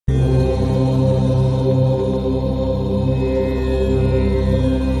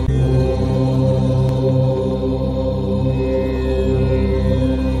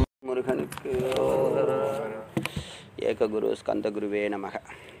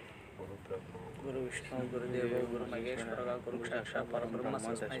गुरु विष्णु गुरुदेवो गुरु महेश्वर गुरु साक्षात् परब्रह्म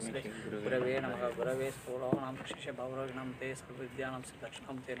तस्मै श्री गुरवे नमः गुरवे स्थूलोनां शिष्य भवरोगिणां ते सर्वविद्यानां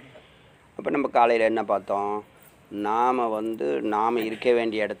सिद्धक्षणां ते नमः. அப்போ நம்ம காலையில் என்ன பார்த்தோம்? நாம் இருக்க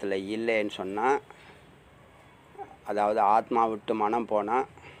வேண்டிய இடத்துல இல்லைன்னு சொன்னால், அதாவது ஆத்மா விட்டு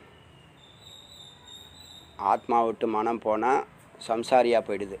மனம் போனால் சம்சாரியாக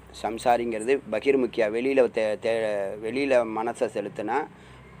போயிடுது. சம்சாரிங்கிறது பகிர்முக்கியா, வெளியில் மனசை செலுத்தினா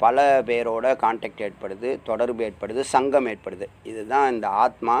பல பேரோட கான்டாக்ட் ஏற்படுது, தொடர்பு ஏற்படுது, சங்கம் ஏற்படுது. இதுதான் இந்த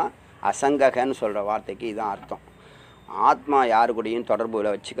ஆத்மா அசங்ககன்னு சொல்கிற வார்த்தைக்கு இதுதான் அர்த்தம். ஆத்மா யாரு கூடயும்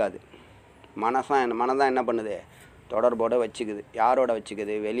தொடர்புகளை வச்சுக்காது. மனதான் என்ன பண்ணுது? தொடர்போடு வச்சுக்குது. யாரோட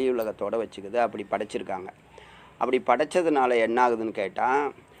வச்சுக்குது? வெளி உலகத்தோடு வச்சுக்குது. அப்படி படைச்சிருக்காங்க. அப்படி படைச்சதுனால என்ன ஆகுதுன்னு கேட்டால்,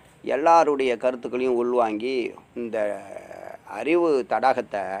 எல்லாருடைய கருத்துக்களையும் உள்வாங்கி இந்த அறிவு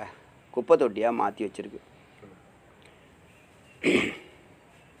தடாகத்தை குப்பை தொட்டியாக மாற்றி வச்சுருக்கு.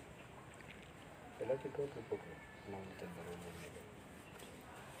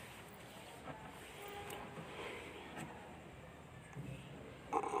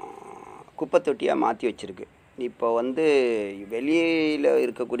 குப்பை தொட்டியாக மாற்றி வச்சுருக்கு. இப்போ வெளியில்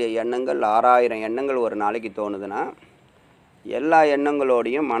இருக்கக்கூடிய எண்ணங்கள் 6000 எண்ணங்கள் ஒரு நாளைக்கு தோணுதுன்னா, எல்லா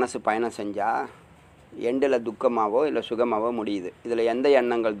எண்ணங்களோடையும் மனசு பயணம் செஞ்சால் எண்டில் துக்கமாகவோ இல்லை சுகமாகவோ முடியுது. இதில் எந்த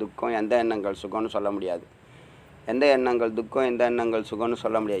எண்ணங்கள் துக்கம், எந்த எண்ணங்கள் சுகம்னு சொல்ல முடியாது. எந்த எண்ணங்கள் துக்கம், எந்த எண்ணங்கள் சுகம்னு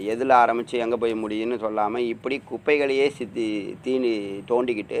சொல்ல முடியாது. எதில் ஆரம்பித்து எங்கே போய் முடியும்னு சொல்லாமல் இப்படி குப்பைகளையே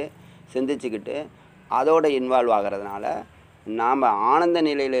தோண்டிக்கிட்டு சிந்திச்சுக்கிட்டு அதோட இன்வால்வ் ஆகிறதுனால நாம் ஆனந்த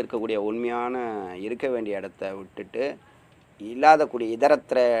நிலையில் இருக்கக்கூடிய உண்மையான இருக்க வேண்டிய இடத்த விட்டுட்டு இல்லாதக்கூடிய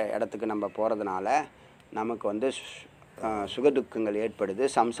இதரத்திர இடத்துக்கு நம்ம போகிறதுனால நமக்கு சுகதுக்கங்கள் ஏற்படுது.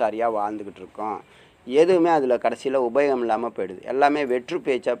 சம்சாரியாக வாழ்ந்துக்கிட்டு இருக்கோம். எதுவுமே அதில் கடைசியில் உபயோகம் இல்லாமல் போயிடுது. எல்லாமே வெற்று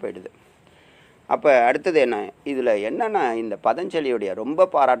பேச்சாக போயிடுது. அப்போ அடுத்தது என்ன? இதில் என்னென்னா, இந்த பதஞ்சலியுடைய ரொம்ப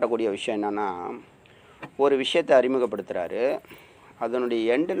பாராட்டக்கூடிய விஷயம் என்னென்னா, ஒரு விஷயத்தை அறிமுகப்படுத்துகிறாரு, அதனுடைய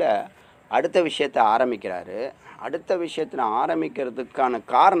எண்டில் அடுத்த விஷயத்தை ஆரம்பிக்கிறாரு. அடுத்த விஷயத்தில் ஆரம்பிக்கிறதுக்கான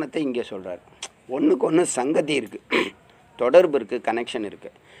காரணத்தை இங்கே சொல்கிறார். ஒன்றுக்கு ஒன்று சங்கதி இருக்குது, தொடர்பு இருக்குது, கனெக்ஷன்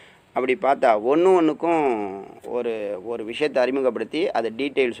இருக்குது. அப்படி பார்த்தா ஒன்றுக்கும் ஒரு விஷயத்தை அறிமுகப்படுத்தி அதை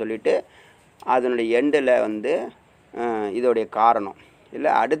டீட்டெயில் சொல்லிவிட்டு அதனுடைய எண்டில் இதோடைய காரணம்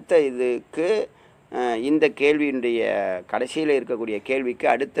இல்லை அடுத்த இதுக்கு இந்த கேள்வியினுடைய கடைசியில் இருக்கக்கூடிய கேள்விக்கு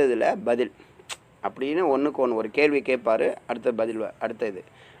அடுத்ததில் பதில் அப்படின்னு ஒன்றுக்கு ஒன்று ஒரு கேள்வி கேட்பார், அடுத்த பதில்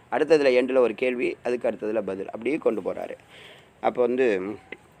அடுத்ததில் எண்டில் ஒரு கேள்வி, அதுக்கு அடுத்ததில் பதில், அப்படியே கொண்டு போகிறாரு. அப்போ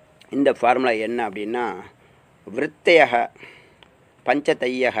இந்த ஃபார்முலா என்ன அப்படின்னா, விருத்தையக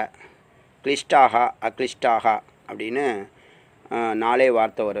பஞ்சதையக கிளிஷ்டாக அக்ளிஷ்டாக அப்படின்னு 4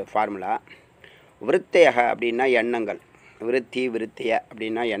 வார்த்தை ஒரு ஃபார்முலா. விருத்தையக அப்படின்னா எண்ணங்கள், விருத்திய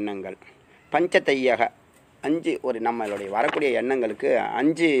அப்படின்னா எண்ணங்கள். பஞ்சதையக 5 நம்மளுடைய வரக்கூடிய எண்ணங்களுக்கு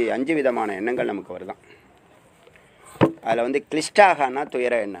 5 விதமான எண்ணங்கள் நமக்கு வருதான். அதில் கிளிஷ்டாகனா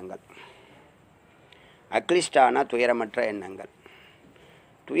துயர எண்ணங்கள், அக்ளிஷ்டானா துயரமற்ற எண்ணங்கள்.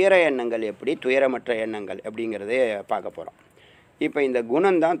 துயர எண்ணங்கள் எப்படி, துயரமற்ற எண்ணங்கள் அப்படிங்கிறதே பார்க்க போகிறோம். இப்போ இந்த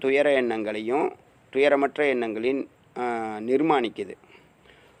குணம்தான் துயர எண்ணங்களையும் துயரமற்ற எண்ணங்களின் நிர்மாணிக்குது.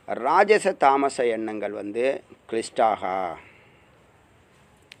 ராஜச தாமச எண்ணங்கள் கிளிஷ்டாகா.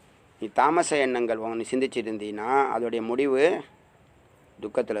 நீ தாமச எண்ணங்கள் நீ சிந்திச்சுட்டு இருந்தீங்கன்னா அதோடைய முடிவு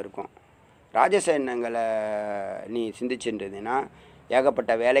துக்கத்தில் இருக்கும். ராஜச எண்ணங்களை நீ சிந்திச்சுட்டு இருந்தீங்கன்னா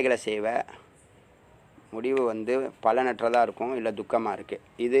ஏகப்பட்ட வேலைகளை செய்வ, முடிவு பலனற்றதாக இருக்கும், இல்லை துக்கமாக இருக்குது.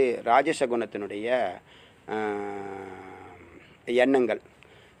 இது ராஜச குணத்தினுடைய எண்ணங்கள்.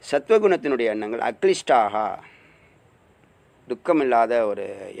 சத்வகுணத்தினுடைய எண்ணங்கள் அக்ளிஷ்டாகா, துக்கமில்லாத ஒரு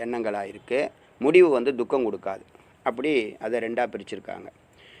எண்ணங்களாக இருக்குது, முடிவு துக்கம் கொடுக்காது. அப்படி அதை 2ஆக பிரிச்சுருக்காங்க.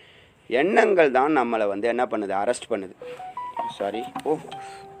 எண்ணங்கள் தான் நம்மளை என்ன பண்ணுது, அரெஸ்ட் பண்ணுது. சாரி,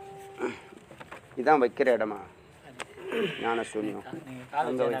 இதான் வைக்கிற இடமா? ஞான சூன்யம்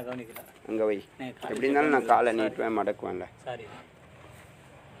அங்கே வை. எப்படி இருந்தாலும் நான் காலை நீட்டுவேன், மடக்குவேன்ல.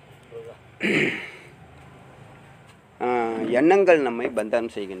 எண்ணங்கள் நம்மை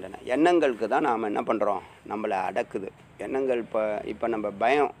பந்தனம் செய்கின்றன. எண்ணங்களுக்கு தான் நாம் என்ன பண்ணுறோம், நம்மளை அடக்குது. எண்ணங்கள் இப்போ நம்ம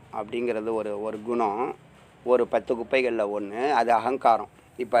பயம் அப்படிங்கிறது ஒரு குணம், ஒரு 10 குப்பைகளில் ஒன்று. அது அகங்காரம்.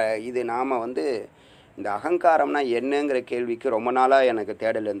 இப்போ இது நாம் இந்த அகங்காரம்னா என்னங்கிற கேள்விக்கு ரொம்ப நாளாக எனக்கு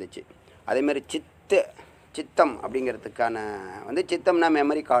தேடல் இருந்துச்சு. அதேமாதிரி சித்தம் அப்படிங்கிறதுக்கான சித்தம்னா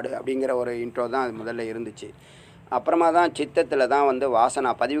மெமரி கார்டு அப்படிங்கிற ஒரு இன்ட்ரோ தான் அது முதல்ல இருந்துச்சு. அப்புறமா தான் சித்தத்தில் தான்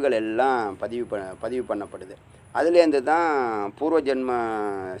வாசனா பதிவுகள் எல்லாம் பதிவு பண்ணப்படுது. அதுலேருந்து தான் பூர்வ ஜென்ம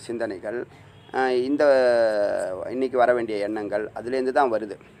சிந்தனைகள், இன்றைக்கி வர வேண்டிய எண்ணங்கள் அதுலேருந்து தான்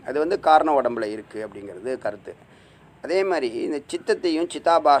வருது. அது காரண உடம்புல இருக்குது அப்படிங்கிறது கருத்து. அதே மாதிரி இந்த சித்தத்தையும்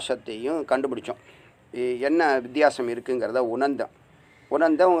சித்தாபாசத்தையும் கண்டுபிடிச்சோம். என்ன வித்தியாசம் இருக்குங்கிறத உணர்ந்தோம்.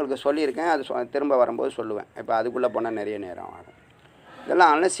 உணர்ந்து உங்களுக்கு சொல்லியிருக்கேன். அது திரும்ப வரும்போது சொல்லுவேன். இப்போ அதுக்குள்ளே போனால் நிறைய நேரம் ஆகும்.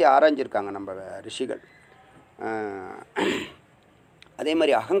 இதெல்லாம் அலசி ஆராய்ஞ்சிருக்காங்க நம்ம ரிஷிகள். அதே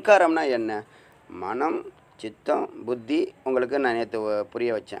மாதிரி அகங்காரம்னா என்ன? மனம், சித்தம், புத்தி. உங்களுக்கு நான் நேற்று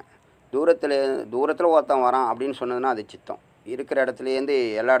புரிய வச்சேன். தூரத்தில் ஒருத்தன் வரான் அப்படின்னு சொன்னதுன்னா அது சித்தம். இருக்கிற இடத்துலேருந்து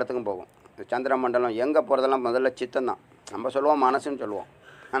எல்லா இடத்துக்கும் போகும். சந்திர மண்டலம் எங்கே போகிறதெல்லாம் முதல்ல சித்தம் தான். நம்ம சொல்லுவோம் மனசுன்னு சொல்லுவோம்,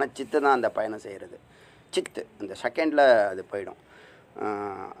 ஆனால் சித்து தான் அந்த பயணம் செய்கிறது. சித்து அந்த செகண்டில் அது போயிடும்.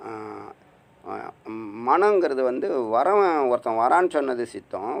 மனங்கிறது வந்து ஒருத்தன் வரான்னு சொன்னது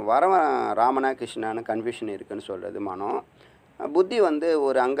சித்தம். வரவன் ராமனா கிருஷ்ணான்னு கன்ஃபியூஷன் இருக்குதுன்னு சொல்கிறது மனம். புத்தி வந்து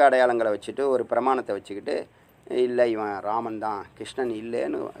ஒரு அங்க அடையாளங்களை வச்சுட்டு ஒரு பிரமாணத்தை வச்சுக்கிட்டு இல்லை இவன் ராமன் தான் கிருஷ்ணன்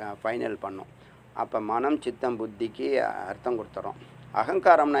இல்லைன்னு ஃபைனல் பண்ணும். அப்போ மனம், சித்தம், புத்திக்கு அர்த்தம் கொடுத்துறோம்.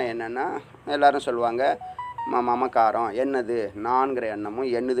 அகங்காரம்னா என்னென்னா எல்லோரும் சொல்லுவாங்க மமக்காரம், என்னது நான்கிற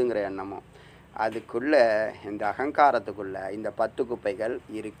எண்ணமும் என்னதுங்கிற எண்ணமும். அதுக்குள்ளே இந்த அகங்காரத்துக்குள்ளே இந்த 10 குப்பைகள்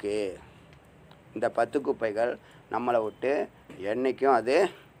இருக்குது. இந்த 10 குப்பைகள் நம்மளை விட்டு என்றைக்கும் அது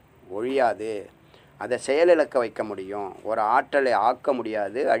ஒழியாது. அதை செயலிழக்க வைக்க முடியும். ஒரு ஆற்றலை ஆக்க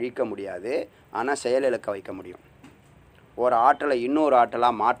முடியாது, அழிக்க முடியாது, ஆனால் செயலிழக்க வைக்க முடியும். ஒரு ஆற்றலை இன்னொரு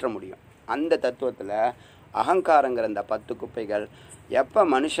ஆற்றலாக மாற்ற முடியும். அந்த தத்துவத்தில் அகங்காரங்கிற இந்த 10 குப்பைகள் எப்போ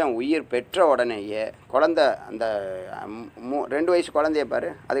மனுஷன் உயிர் பெற்ற உடனேயே குழந்தை அந்த 2 வயசு குழந்தைய பாரு,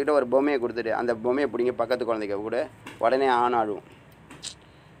 அதுக்கிட்ட ஒரு பொம்மையை கொடுத்துட்டு அந்த பொம்மையை பிடிங்க பக்கத்து குழந்தைக்க கூட உடனே ஆனாலும்.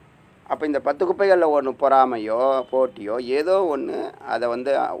 அப்போ இந்த 10 குப்பைகளில் ஒன்று பொறாமையோ போட்டியோ ஏதோ ஒன்று அதை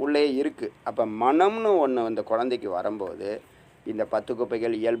வந்து உள்ளே இருக்குது. அப்போ மனம்னு ஒன்று அந்த குழந்தைக்கு வரும்போது இந்த 10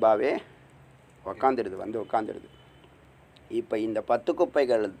 குப்பைகள் இயல்பாகவே உக்காந்துடுது. இப்போ இந்த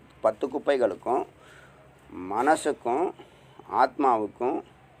 10 குப்பைகளுக்கும் மனசுக்கும் ஆத்மாவுக்கும்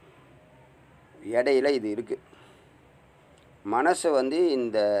இடையில் இது இருக்குது. மனசு வந்து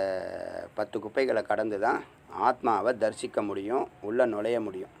இந்த 10 குப்பைகளை கடந்து தான் ஆத்மாவை தரிசிக்க முடியும், உள்ளே நுழைய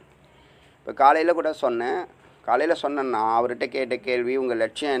முடியும். இப்போ காலையில் கூட சொன்னேன் நான் அவர்கிட்ட கேட்ட கேள்வி, உங்கள்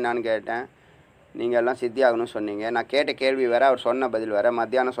லட்சியம் என்னான்னு கேட்டேன். நீங்கள் எல்லாம் சித்தி ஆகணும்னு சொன்னீங்க. நான் கேட்ட கேள்வி வேறு, அவர் சொன்ன பதில் வேறு,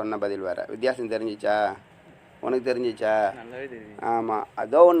 மத்தியானம் சொன்ன பதில் வேறு. வித்தியாசம் தெரிஞ்சிச்சா? உனக்கு தெரிஞ்சிச்சா? ஆமாம்,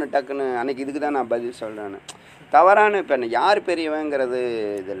 அதோ ஒன்று டக்குன்னு அன்றைக்கி இதுக்கு தான் நான் பதில் சொல்கிறேன்னு. தவறான இப்போ என்ன யார் பெரியவங்கிறது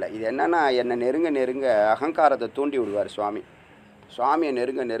இது இல்லை. இது என்னென்னா என்னை நெருங்க அகங்காரத்தை தூண்டி விடுவார் சுவாமி. சுவாமியை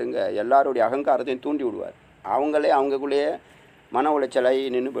நெருங்க எல்லாருடைய அகங்காரத்தையும் தூண்டி விடுவார். அவங்களுக்குள்ளேயே மன உளைச்சலாகி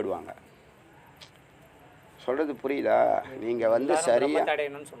நின்று போயிடுவாங்க. சொல்கிறது புரியுதா? நீங்கள் வந்து சரியாக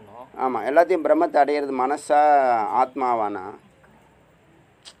ஆமாம், எல்லாத்தையும் பிரம்மத்தை அடையிறது மனசா ஆத்மாவானா?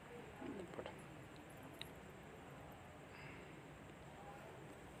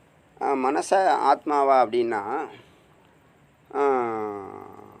 மனசா ஆத்மாவா அப்படின்னா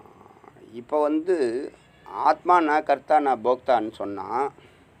இப்போ வந்து ஆத்மா நான் கர்த்தா நான் போக்தான்னு சொன்னால்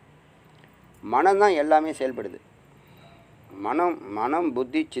மனம்தான் எல்லாமே செயல்படுது. மனம்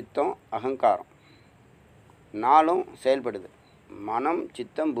புத்தி சித்தம் அகங்காரம் 4ம் செயல்படுது. மனம்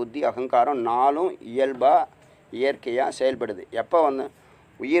சித்தம் புத்தி அகங்காரம் 4ம் இயற்கையாக செயல்படுது. எப்போ வந்து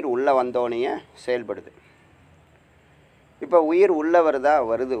உயிர் உள்ளே வந்தோடனே செயல்படுது. இப்போ உயிர் உள்ளே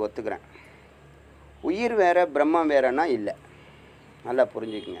வருது ஒத்துக்கிறேன். உயிர் வேறு பிரம்மம் வேறன்னா இல்லை. நல்லா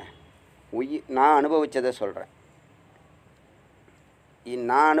புரிஞ்சுக்குங்க. நான் அனுபவித்ததை சொல்கிறேன்.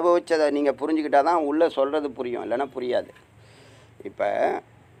 நான் அனுபவித்ததை நீங்கள் புரிஞ்சுக்கிட்டால் தான் உள்ளே சொல்கிறது புரியும், இல்லைன்னா புரியாது. இப்போ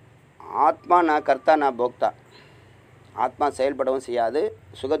ஆத்மா நான் கர்த்தா நான் போக்தா. ஆத்மா செயல்படவும் செய்யாது,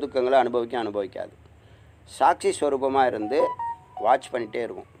 சுகதுக்கங்களை அனுபவிக்காது. சாட்சி ஸ்வரூபமாக இருந்து வாட்ச் பண்ணிகிட்டே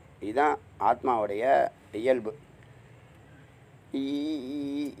இருக்கும். இதுதான் ஆத்மாவுடைய இயல்பு.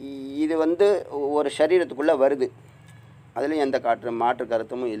 இது வந்து ஒரு சரீரத்துக்குள்ளே வருது. அதுலேயும் எந்த மாற்று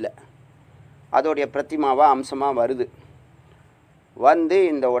கருத்துமும் இல்லை. அதோடைய பிரதிமாவாக அம்சமாக வருது, வந்து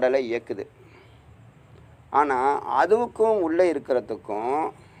இந்த உடலை இயக்குது. ஆனால் அதுவுக்கும் உள்ளே இருக்கிறதுக்கும்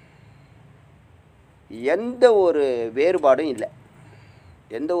எந்த ஒரு வேறுபாடும் இல்லை.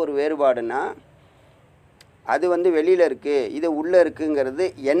 எந்த ஒரு வேறுபாடுனா அது வந்து வெளியில் இருக்குது, இது உள்ளே இருக்குங்கிறது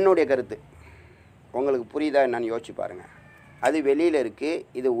என்னுடைய கருத்து. உங்களுக்கு புரியுதா என்னன்னு யோசிச்சு பாருங்கள். அது வெளியில் இருக்குது,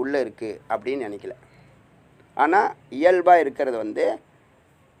 இது உள்ளே இருக்குது அப்படின்னு நினைக்கல. ஆனால் இயல்பாக இருக்கிறது வந்து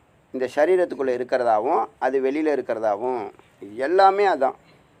இந்த சரீரத்துக்குள்ளே இருக்கிறதாவும் அது வெளியில் இருக்கிறதாவும் எல்லாமே அதான்.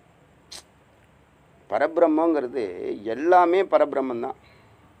 பரபிரம்மங்கிறது எல்லாமே பரபிரம்மந்தான்.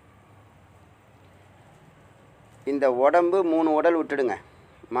 இந்த உடம்பு 3 உடல் விட்டுடுங்க,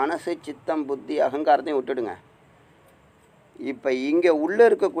 மனசு சித்தம் புத்தி அகங்காரத்தையும் விட்டுடுங்க. இப்போ இங்கே உள்ளே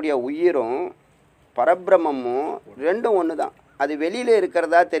இருக்கக்கூடிய உயிரும் பரபிரம்மமும் 2ம் ஒன்று தான். அது வெளியில்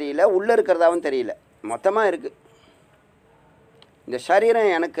இருக்கிறதா தெரியல, உள்ளே இருக்கிறதாவும் தெரியல, மொத்தமாக இருக்குது. இந்த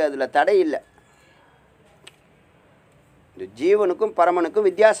சரீரம் எனக்கு அதில் தடை இல்லை. இந்த ஜீவனுக்கும் பரமனுக்கும்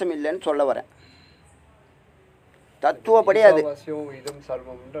வித்தியாசம் இல்லைன்னு சொல்ல வரேன். தத்துவப்படி அது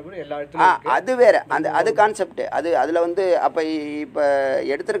அது வேறு. அது கான்செப்ட். அதில் வந்து அப்போ இப்போ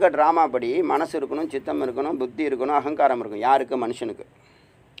எடுத்திருக்க ட்ராமா படி மனசு இருக்கணும், சித்தம் இருக்கணும், புத்தி இருக்கணும், அகங்காரம் இருக்கும். யாருக்கு? மனுஷனுக்கு.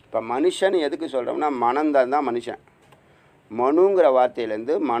 இப்போ மனுஷன் எதுக்கு சொல்கிறோம்னா மனம்தான் தான் மனுஷன். மனுங்கிற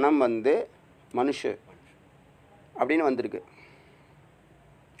வார்த்தையிலேருந்து மனம் வந்து மனுஷு அப்படின்னு வந்திருக்கு.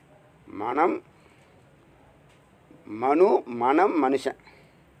 மனம் மனு, மனம் மனுஷன்.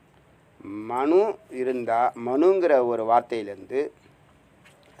 மனு இருந்தால் மனுங்கிற ஒரு வார்த்தையிலேருந்து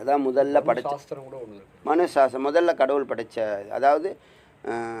அதான் முதல்ல படைச்ச மனு சாஸ்திரம். முதல்ல கடவுள் படைத்த, அதாவது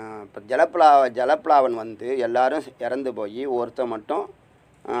இப்போ ஜலப்ளாவன் வந்து எல்லாரும் இறந்து போய் ஒருத்தன் மட்டும்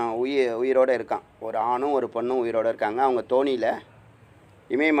உயிரோடு இருக்கான். ஒரு ஆணும் ஒரு பெண்ணும் உயிரோடு இருக்காங்க. அவங்க தோணியில்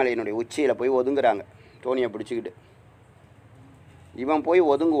இமயமலையினுடைய உச்சியில் போய் ஒதுங்குறாங்க தோணியை பிடிச்சிக்கிட்டு. இவன் போய்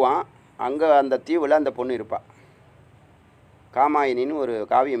ஒதுங்குவான். அங்கே அந்த தீவில் அந்த பொண்ணு இருப்பாள். காமாயினின்னு ஒரு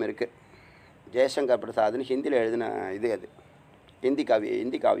காவியம் இருக்குது. ஜெயசங்கர் பிரசாத்னு ஹிந்தியில் எழுதின அது ஹிந்தி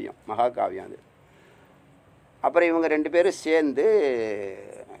காவியம், மகாகாவியம் அது. அப்புறம் இவங்க 2 பேரும் சேர்ந்து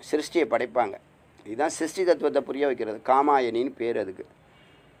சிருஷ்டியை படைப்பாங்க. இதுதான் சிருஷ்டி தத்துவத்தை புரிய வைக்கிறது. காமாயினின்னு பேர் அதுக்கு.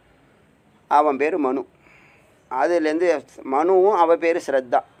 அவன் பேர் மனு. அதுலேருந்து மனுவும் அவள் பேர்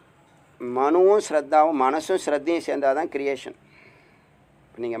ஸ்ரத்தா. மனுவும் ஸ்ரத்தாவும் மனசும் ஸ்ரத்தையும் சேர்ந்தால் தான் கிரியேஷன்.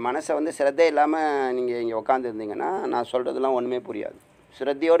 இப்போ நீங்கள் மனசை வந்து ஸ்ரத்தை இல்லாமல் நீங்கள் இங்கே உட்காந்துருந்தீங்கன்னா நான் சொல்கிறதுலாம் ஒன்றுமே புரியாது.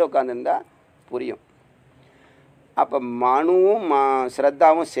 ஸ்ரத்தையோடு உட்காந்துருந்தா புரியும். அப்போ மனுவும்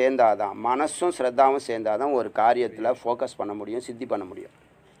ஸ்ரத்தாவும் சேர்ந்தாதான், மனசும் ஸ்ரத்தாவும் சேர்ந்தாதான் ஒரு காரியத்தில் ஃபோக்கஸ் பண்ண முடியும், சித்தி பண்ண முடியும்.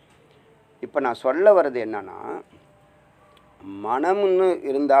 இப்போ நான் சொல்ல வர்றது என்னன்னா, மனம்னு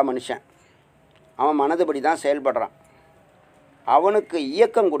இருந்தால் மனுஷன் அவன் மனதுபடி தான் செயல்படுறான். அவனுக்கு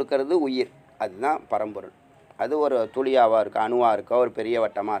இயக்கம் கொடுக்கறது உயிர். அதுதான் பரம்பொருள். அது ஒரு துளியாவாக இருக்கா, அணுவாக இருக்கா, ஒரு பெரிய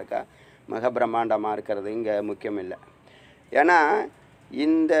வட்டமாக இருக்கா, மிக பிரம்மாண்டமாக இருக்கிறது இங்கே முக்கியம் இல்லை. ஏன்னா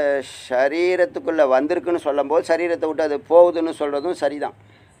இந்த சரீரத்துக்குள்ளே வந்திருக்குன்னு சொல்லும்போது சரீரத்தை விட்டு அது போகுதுன்னு சொல்கிறதும் சரிதான்.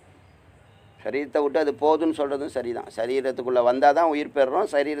 சரீரத்தை விட்டு அது போகுதுன்னு சொல்கிறதும் சரிதான். சரீரத்துக்குள்ளே வந்தால் தான் உயிர் பெறுறோம்,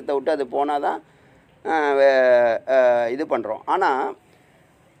 சரீரத்தை விட்டு அது போனால் தான் இது பண்ணுறோம். ஆனால்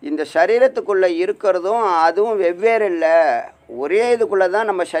இந்த சரீரத்துக்குள்ளே இருக்கிறதும் அதுவும் வெவ்வேறு இல்லை, ஒரே இதுக்குள்ளே தான்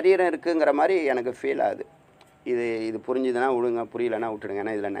நம்ம சரீரம் இருக்குங்கிற மாதிரி எனக்கு ஃபீல் ஆகுது. இது புரிஞ்சுதுன்னா விடுங்க, புரியலைன்னா விட்டுடுங்க.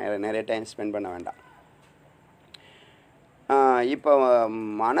 ஏன்னா இதில் நிறைய டைம் ஸ்பெண்ட் பண்ண வேண்டாம். இப்போ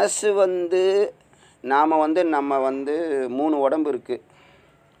மனசு வந்து நாம் வந்து நம்ம வந்து 3 உடம்பு இருக்குது.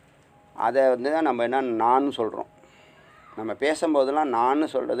 அதை வந்து தான் நம்ம என்ன நான் சொல்கிறோம். நம்ம பேசும்போதெல்லாம்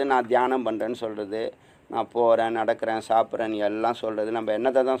நான் சொல்கிறது, நான் தியானம் பண்ணுறேன்னு சொல்கிறது, நான் போகிறேன், நடக்கிறேன், சாப்பிட்றேன் எல்லாம் சொல்கிறது நம்ம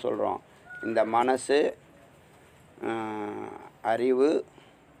என்னத்தை தான் சொல்கிறோம். இந்த மனசு, அறிவு,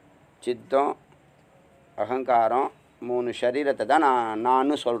 சித்தம், அகங்காரம் 3 சரீரத்தை தான்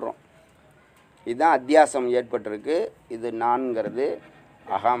நான் சொல்கிறோம். இதுதான் அத்தியாசம் ஏற்பட்டிருக்கு. இது நான்கிறது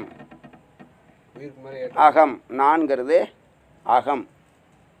அகம். அகம் நான்கிறது அகம்.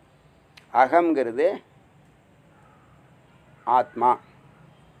 அகம்ங்கிறது ஆத்மா.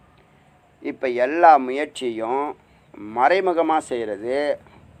 இப்போ எல்லா முயற்சியும் மறைமுகமாக செய்கிறது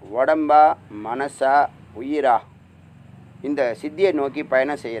உடம்பா, மனசா, உயிரா இந்த சித்தியை நோக்கி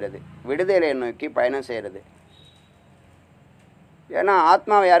பயணம் செய்கிறது, விடுதலையை நோக்கி பயணம் செய்கிறது. ஏன்னா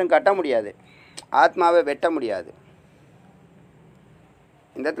ஆத்மாவை யாரும் கட்ட முடியாது, ஆத்மாவை வெட்ட முடியாது.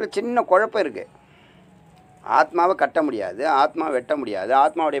 இந்த இடத்துல சின்ன குழப்பம் இருக்குது. ஆத்மாவை கட்ட முடியாது, ஆத்மா வெட்ட முடியாது,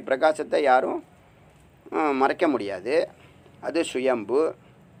 ஆத்மாவுடைய பிரகாசத்தை யாரும் மறைக்க முடியாது. அது சுயம்பு,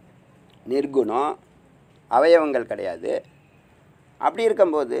 நிர்குணம், அவயவங்கள் கிடையாது. அப்படி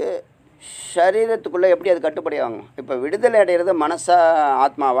இருக்கும்போது சரீரத்துக்குள்ளே எப்படி அது கட்டுப்படியாகும்? இப்போ விடுதலை அடைகிறது மனசா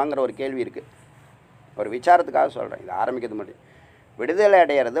ஆத்மாவாங்கிற ஒரு கேள்வி இருக்குது. ஒரு விசாரத்துக்காக சொல்கிறேன், இது ஆரம்பிக்கிறது மட்டும். விடுதலை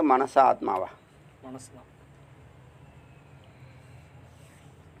அடைகிறது மனசா ஆத்மாவா? மனசு தான்.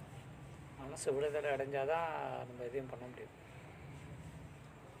 மனசு விடுதலை அடைஞ்சாதான் நம்ம எதையும் பண்ண முடியும்.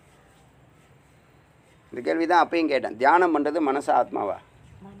 இந்த கேள்வி தான் அப்பயும் கேட்டேன். தியானம் பண்ணுறது மனசா ஆத்மாவா?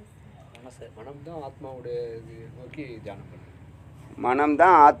 மனசு. மனம் தான் ஆத்மாவுடைய நோக்கி தியானம் பண்ணுது. மனம்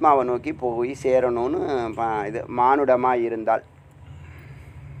தான் ஆத்மாவை நோக்கி போய் சேரணும்னு இது மானுடமாக இருந்தால்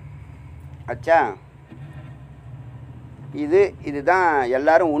அச்சா. இதுதான்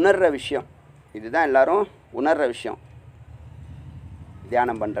எல்லாரும் உணர்கிற விஷயம். இதுதான் எல்லாரும் உணர்கிற விஷயம்.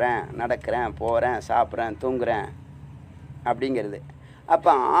 தியானம் பண்ணுறேன், நடக்கிறேன், போகிறேன், சாப்பிட்றேன், தூங்குறேன் அப்படிங்கிறது.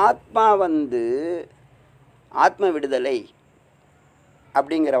 அப்போ ஆத்மா வந்து ஆத்ம விடுதலை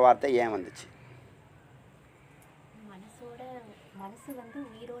அப்படிங்கிற வார்த்தை ஏன் வந்துச்சு?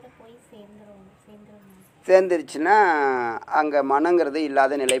 சேர்ந்துருச்சுன்னா அங்கே மனங்கிறது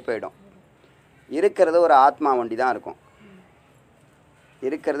இல்லாத நிலை போயிடும். இருக்கிறது ஒரு ஆத்மா வண்டி தான் இருக்கும்.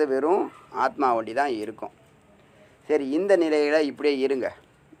 இருக்கிறது வெறும் ஆத்மா வண்டி தான் இருக்கும். சரி, இந்த நிலையில் இப்படியே இருங்க.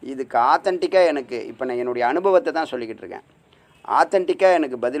 இதுக்கு ஆத்தென்டிக்காக எனக்கு இப்போ நான் என்னுடைய அனுபவத்தை தான் சொல்லிக்கிட்டு இருக்கேன். ஆத்தென்டிக்காக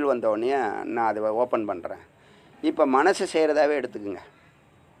எனக்கு பதில் வந்தோடனே நான் அதை ஓப்பன் பண்ணுறேன். இப்போ மனசு செய்கிறதாவே எடுத்துக்குங்க.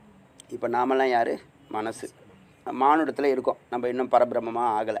 இப்போ நாமெல்லாம் யார்? மனசு. மானுடத்தில் இருக்கோம். நம்ம இன்னும்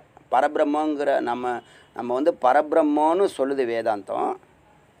பரபிரம்மமாக ஆகலை. பரபிரம்மங்கிற நம்ம வந்து பரபிரம்மன்னு சொல்லுது வேதாந்தம்,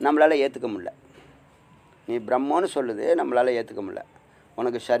 நம்மளால் ஏற்றுக்க முடியல. நீ பிரம்மன்னு சொல்லுது, நம்மளால் ஏற்றுக்க முடியல.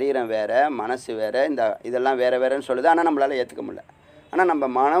 உனக்கு சரீரம் வேறு, மனசு வேறு, இதெல்லாம் வேறுன்னு சொல்லுது, ஆனால் நம்மளால் ஏற்றுக்க முடியல. ஆனால் நம்ம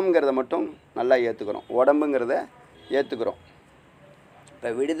மனம்ங்கிறத மட்டும் நல்லா ஏற்றுக்கிறோம், உடம்புங்கிறத ஏற்றுக்கிறோம்.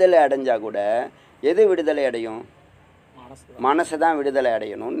 இப்போ விடுதலை அடைஞ்சால் கூட எது விடுதலை அடையும்? மனசு தான் விடுதலை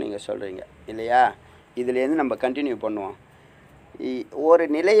அடையணும்னு நீங்கள் சொல்கிறீங்க இல்லையா? இதுலேருந்து நம்ம கண்டினியூ பண்ணுவோம். ஒரு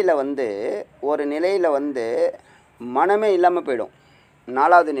நிலையில் வந்து மனமே இல்லாமல் போயிடும்.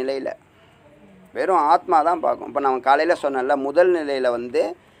 4வது நிலையில் வெறும் ஆத்மா தான் பார்க்கும். இப்போ நான் காலையில் சொன்னேன்ல, முதல் நிலையில் வந்து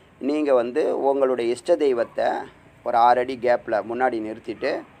நீங்கள் வந்து உங்களுடைய இஷ்ட தெய்வத்தை ஒரு 6 அடி கேப்பில் முன்னாடி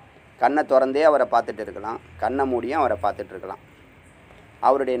நிறுத்திட்டு கண்ணை திறந்தே அவரை பார்த்துட்டு இருக்கலாம், கண்ணை மூடியும் அவரை பார்த்துட்டு இருக்கலாம்.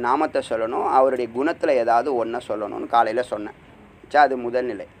 அவருடைய நாமத்தை சொல்லணும், அவருடைய குணத்தில் ஏதாவது ஒன்றை சொல்லணும்னு காலையில் சொன்னேன். அது முதல்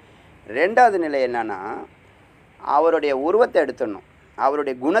நிலை. 2வது நிலை என்னென்னா, அவருடைய உருவத்தை எடுத்துடணும்,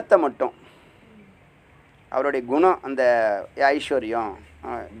 அவருடைய குணத்தை மட்டும். அவருடைய குணம் அந்த ஐஸ்வர்யம்,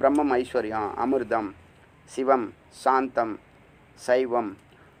 பிரம்மம் ஐஸ்வர்யம், அமிர்தம், சிவம், சாந்தம், சைவம்,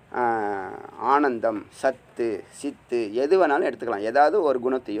 ஆனந்தம், சத்து, சித்து, எது வேணாலும் எடுத்துக்கலாம். ஏதாவது ஒரு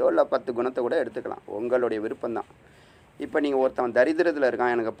குணத்தையோ இல்லை 10 குணத்தை கூட எடுத்துக்கலாம், உங்களுடைய விருப்பம்தான். இப்போ நீங்கள் ஒருத்தன் தரித்திரத்தில்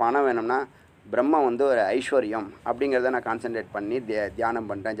இருக்கான், எனக்கு பணம் வேணும்னா பிரம்மம் வந்து ஒரு ஐஸ்வர்யம் அப்படிங்கிறத நான் கான்சன்ட்ரேட் பண்ணி தியானம்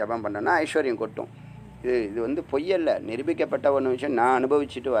பண்ணுறேன், ஜபம் பண்ணுறேன்னா ஐஸ்வர்யம் கொட்டும். இது வந்து பொய்யல்ல, நிரூபிக்கப்பட்ட ஒன்று விஷயம். நான்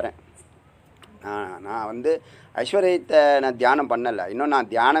அனுபவிச்சுட்டு வரேன். நான் வந்து ஐஸ்வர்யத்தை நான் தியானம் பண்ணலை. இன்னும் நான்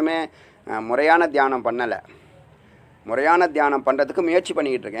தியானமே முறையான தியானம் பண்ணலை. முறையான தியானம் பண்ணுறதுக்கு முயற்சி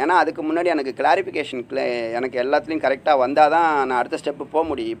பண்ணிக்கிட்டு இருக்கேன். ஏன்னா அதுக்கு முன்னாடி எனக்கு கிளாரிஃபிகேஷன், எனக்கு எல்லாத்துலேயும் கரெக்டாக வந்தால் தான் நான் அடுத்த ஸ்டெப்பு போக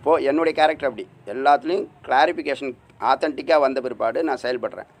முடியும். இப்போது என்னுடைய கேரக்டர் அப்படி, எல்லாத்துலேயும் கிளாரிஃபிகேஷன் ஆத்தென்டிக்காக வந்த பிற்பாடு நான்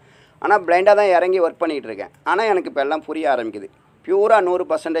செயல்படுறேன். ஆனால் பிளைண்டாக தான் இறங்கி ஒர்க் பண்ணிகிட்டு இருக்கேன். ஆனால் எனக்கு இப்போ எல்லாம் புரிய ஆரம்பிக்குது. பியூராக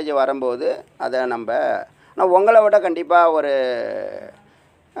 100% வரும்போது அதை நான் உங்களை விட கண்டிப்பாக ஒரு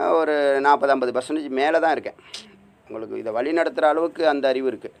 40-50% மேலே தான் இருக்கேன். உங்களுக்கு இதை வழி நடத்துகிற அளவுக்கு அந்த அறிவு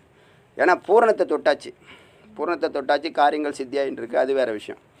இருக்குது. ஏன்னா பூரணத்தை தொட்டாச்சு, காரியங்கள் சித்தியாகிட்டு இருக்குது, அது வேறு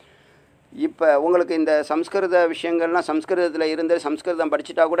விஷயம். இப்போ உங்களுக்கு இந்த சம்ஸ்கிருத விஷயங்கள்லாம் சம்ஸ்கிருதத்தில் இருந்து சம்ஸ்கிருதம்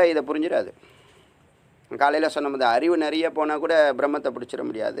படிச்சுட்டா கூட இதை புரிஞ்சிடாது. காலையில் சொன்ன மாதிரி அறிவு நிறைய போனால் கூட பிரம்மத்தை பிடிச்சிட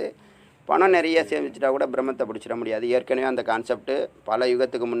முடியாது, பணம் நிறைய சேமிச்சிட்டா கூட பிரம்மத்தை பிடிச்சிட முடியாது. ஏற்கனவே அந்த கான்செப்ட்டு பல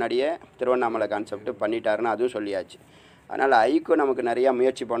யுகத்துக்கு முன்னாடியே திருவண்ணாமலை கான்செப்ட்டு பண்ணிட்டாருன்னு அதுவும் சொல்லியாச்சு. அதனால் ஐக்கு நமக்கு நிறையா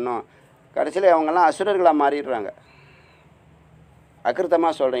முயற்சி பண்ணோம். கடைசியில் அவங்கெல்லாம் அசுரர்களாக மாறிடுறாங்க.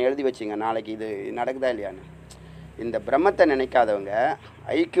 அக்கிருத்தமாக சொல்கிறேன், எழுதி வச்சிங்க, நாளைக்கு இது நடக்குதா இல்லையான்னு. இந்த பிரம்மத்தை நினைக்காதவங்க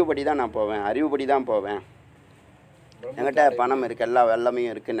ஐக்கியப்படி தான் நான் போவேன், அறிவுப்படி தான் போவேன், என்கிட்ட பணம் இருக்குது, எல்லா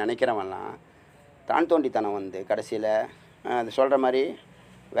வெள்ளமையும் இருக்குதுன்னு நினைக்கிறவன்லாம் தான் தோண்டித்தனம் வந்து கடைசியில் அது சொல்கிற மாதிரி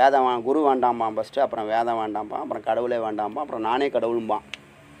குரு வேண்டாம்பான் ஃபஸ்ட்டு, அப்புறம் வேதம் வேண்டாம்பான், அப்புறம் கடவுளே வேண்டாம்பான், அப்புறம் நானே கடவுளும்பான்.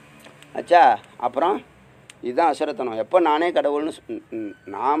 ஆச்சா, அப்புறம் இதுதான் அசுரத்தனம். எப்போ நானே கடவுள்னு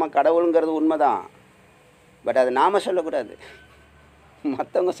நாம கடவுளுங்கிறது உண்மை தான், பட் அது நாம் சொல்லக்கூடாது,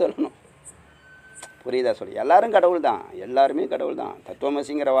 மற்றவங்க சொல்லணும். புரியுதா? சொல்லி எல்லோரும் கடவுள் தான், எல்லாருமே கடவுள் தான்.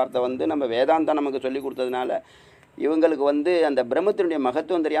 தத்துவமசிங்கிற வார்த்தை வந்து நம்ம வேதாந்தம் நமக்கு சொல்லி கொடுத்ததுனால இவங்களுக்கு வந்து அந்த பிரம்மத்தினுடைய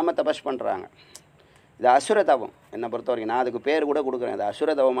மகத்துவம் தெரியாமல் தபஸ் பண்ணுறாங்க. இது அசுரதவம் என்னை பொறுத்த வரைக்கும். நான் அதுக்கு பேர் கூட கொடுக்குறேன், இது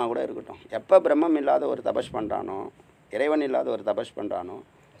அசுரதவமாக கூட இருக்கட்டும். எப்போ பிரம்மம் இல்லாத ஒரு தபஸ் பண்ணுறானோ, இறைவன் இல்லாத ஒரு தபஸ் பண்ணுறானோ,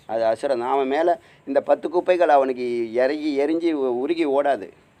 அது அசுரம். அவன் மேலே இந்த 10 குப்பைகள் அவனுக்கு எரிஞ்சு உருகி ஓடாது,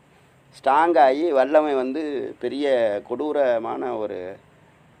 ஸ்ட்ராங்காகி வல்லமை வந்து பெரிய கொடூரமான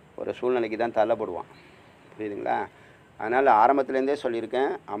ஒரு சூழ்நிலைக்கு தான் தள்ளப்படுவான். புரியுதுங்களா? அதனால் ஆரம்பத்துலேருந்தே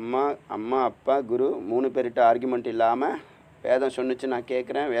சொல்லியிருக்கேன், அம்மா அப்பா குரு 3 பேர்கிட்ட ஆர்கியூமெண்ட் இல்லாமல் வேதம் சொன்னிச்சு நான்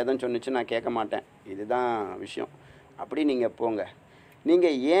கேட்குறேன், வேதம் சொன்னிச்சு நான் கேட்க மாட்டேன், இதுதான் விஷயம். அப்படி நீங்கள் போங்க.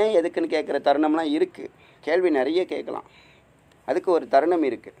 நீங்கள் ஏன் எதுக்குன்னு கேட்குற தருணம்லாம் இருக்குது, கேள்வி நிறைய கேட்கலாம், அதுக்கு ஒரு தருணம்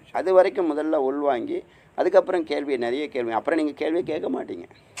இருக்குது. அது வரைக்கும் முதல்ல உள்வாங்கி அதுக்கப்புறம் நிறைய கேள்வி, அப்புறம் நீங்கள் கேள்வியே கேட்க மாட்டீங்க.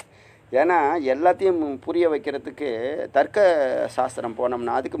 ஏன்னா எல்லாத்தையும் புரிய வைக்கிறதுக்கு தர்க்க சாஸ்திரம்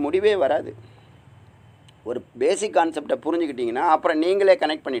போனோம்னா அதுக்கு முடிவே வராது. ஒரு பேசிக் கான்செப்டை புரிஞ்சுக்கிட்டிங்கன்னா அப்புறம் நீங்களே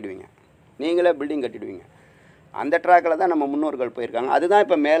கனெக்ட் பண்ணிவிடுவீங்க, நீங்களே பில்டிங் கட்டிடுவீங்க. அந்த ட்ராக்கில் தான் நம்ம முன்னோர்கள் போயிருக்காங்க. அதுதான்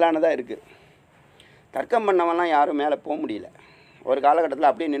இப்போ மேலானதாக இருக்குது. தர்க்கம் பண்ணவெல்லாம் யாரும் மேலே போக முடியல, ஒரு காலகட்டத்தில்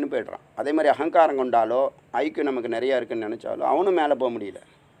அப்படியே நின்று போய்ட்றான். அதே மாதிரி அகங்காரம் கொண்டாலோ ஐக்கியம் நமக்கு நிறையா இருக்குதுன்னு நினச்சாலோ அவனும் மேலே போக முடியல.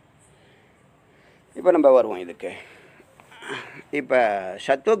 இப்போ நம்ம வருவோம் இதுக்கு. இப்போ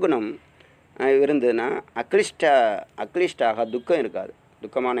சத்துவகுணம் இருந்ததுன்னா அக்லிஷ்டாக துக்கம் இருக்காது,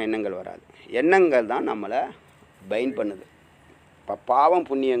 துக்கமான எண்ணங்கள் வராது. எண்ணங்கள் தான் நம்மளை பைண்ட் பண்ணுது. இப்போ பாவம்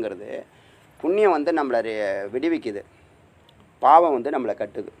புண்ணியங்கிறது, புண்ணியம் வந்து நம்மளை விடுவிக்குது, பாவம் வந்து நம்மளை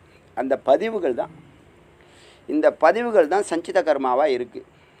கட்டுது. அந்த பதிவுகள் தான், இந்த பதிவுகள் தான் சஞ்சித கர்மாவாக இருக்குது.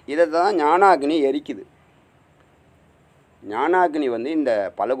 இதை தான் ஞானாக்னி எரிக்குது. ஞானாக்னி வந்து இந்த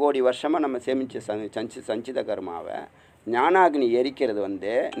பல கோடி வருஷமாக நம்ம சேமித்த சஞ்சித கர்மாவை ஞானாக்னி எரிக்கிறது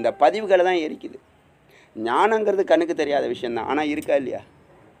வந்து இந்த பதிவுகளை தான் எரிக்குது. ஞானங்கிறது கண்ணுக்கு தெரியாத விஷயந்தான், ஆனால் இருக்கா இல்லையா?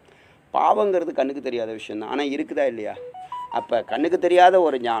 பாவங்கிறது கண்ணுக்கு தெரியாத விஷயந்தான், ஆனால் இருக்குதா இல்லையா? அப்போ கண்ணுக்கு தெரியாத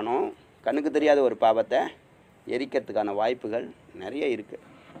ஒரு ஞானம், கண்ணுக்கு தெரியாத ஒரு பாவத்தை எரிக்கிறதுக்கான வாய்ப்புகள் நிறைய இருக்குது.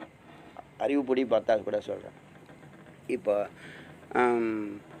 அறிவுப்படி பார்த்தா கூட சொல்கிறேன். இப்போ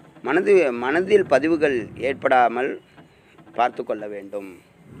மனதில் பதிவுகள் ஏற்படாமல் பார்த்து கொள்ள வேண்டும்.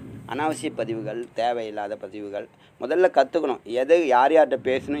 அனாவசிய பதிவுகள், தேவையில்லாத பதிவுகள் முதல்ல கற்றுக்கணும். எது யார் யார்கிட்ட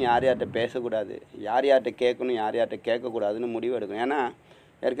பேசணும், யார் யார்கிட்ட பேசக்கூடாது, யார் யார்கிட்ட கேட்கணும், யார் யார்கிட்ட கேட்கக்கூடாதுன்னு முடிவு எடுக்கணும். ஏன்னா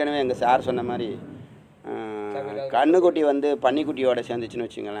ஏற்கனவே எங்கள் சார் சொன்ன மாதிரி கண்ணுக்குட்டி வந்து பன்னிக்குட்டியோட சேர்ந்துச்சுன்னு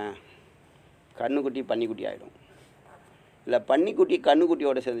வச்சுங்களேன், கண்ணுக்குட்டி பன்னிக்குட்டி ஆகிடும். இல்லை பன்னிக்குட்டி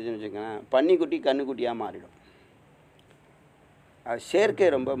கண்ணுக்குட்டியோட சேர்ந்துச்சுன்னு வச்சுங்களேன், பன்னிக்குட்டி கண்ணுக்குட்டியாக மாறிடும். சேர்க்கை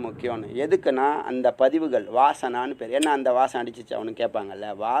ரொம்ப முக்கியம்னு. எதுக்குன்னா அந்த பதிவுகள் வாசனான்னு பேர். ஏன்னா அந்த வாசம் அடிச்சிச்சு அவனு கேட்பாங்கல்ல,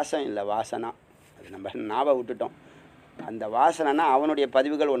 வாசம் இல்லை வாசனா, அது நம்ம ஞாபகம் விட்டுட்டோம். அந்த வாசனைனா அவனுடைய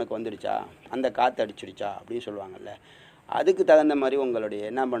பதிவுகள் உனக்கு வந்துடுச்சா, அந்த காற்று அடிச்சிடுச்சா அப்படின்னு சொல்லுவாங்கல்ல. அதுக்கு தகுந்த மாதிரி உங்களுடைய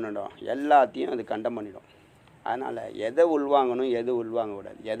என்ன பண்ணிடும், எல்லாத்தையும் அது கண்டம் பண்ணிடும். அதனால் எதை உள்வாங்கணும், எது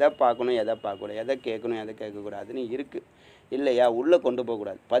உள்வாங்கக்கூடாது, எதை பார்க்கணும், எதை பார்க்கக்கூடாது, எதை கேட்கணும், எதை கேட்கக்கூடாதுன்னு இருக்குது இல்லையா? உள்ளே கொண்டு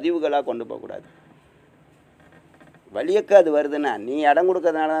போகக்கூடாது, பதிவுகளாக கொண்டு போகக்கூடாது. வலியக்கு அது வருதுன்னா நீ இடம்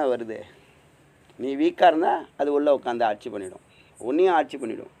கொடுக்கறதுனால தான் வருது. நீ வீக்காக இருந்தால் அது உள்ளே உட்காந்து ஆட்சி பண்ணிவிடும், உன்னையும் ஆட்சி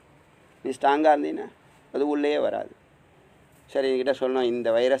பண்ணிவிடும். நீ ஸ்ட்ராங்காக இருந்தீங்கன்னா அது உள்ளேயே வராது. சரி, என்கிட்ட சொல்லணும்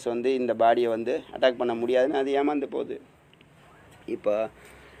இந்த வைரஸ் வந்து இந்த பாடியை வந்து அட்டாக் பண்ண முடியாதுன்னு அது ஏமாந்து போகுது. இப்போ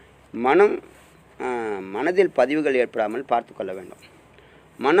மனதில் பதிவுகள் ஏற்படாமல் பார்த்து கொள்ள வேண்டும்.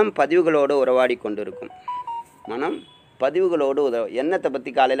 மனம் பதிவுகளோடு உறவாடி கொண்டு இருக்கும். மனம் பதிவுகளோடு எண்ணத்தை பற்றி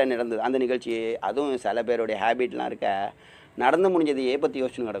காலையில் நடந்தது அந்த நிகழ்ச்சி, அதுவும் சில பேருடைய ஹேபிட்லாம் இருக்க, நடந்து முடிஞ்சதையே பற்றி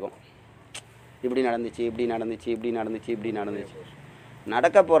யோசிச்சு கிடக்கும். இப்படி நடந்துச்சு, இப்படி நடந்துச்சு, இப்படி நடந்துச்சு, இப்படி நடந்துச்சு.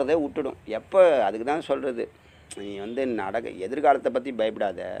 நடக்க போகிறதே விட்டுடும். எப்போ அதுக்கு தான் சொல்கிறது, நீ வந்து எதிர்காலத்தை பற்றி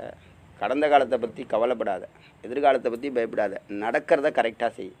பயப்படாத, கடந்த காலத்தை பற்றி கவலைப்படாத, எதிர்காலத்தை பற்றி பயப்படாத, நடக்கிறத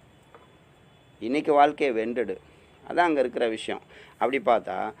கரெக்டாக செய், இன்றைக்கி வாழ்க்கையை வென்றுடு. அதான் அங்கே இருக்கிற விஷயம். அப்படி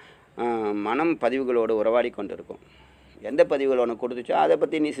பார்த்தா மனம் பதிவுகளோடு உறவாடி கொண்டு இருக்கும். எந்த பதிவுகள் உனக்கு கொடுத்துச்சோ அதை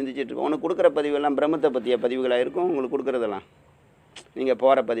பற்றி நீ சிந்திச்சிட்ருக்கோம். உனக்கு கொடுக்குற பதிவுகள்லாம் பிரம்மத்தை பற்றிய பதிவுகளாக இருக்கும். உங்களுக்கு கொடுக்குறதெல்லாம் நீங்கள்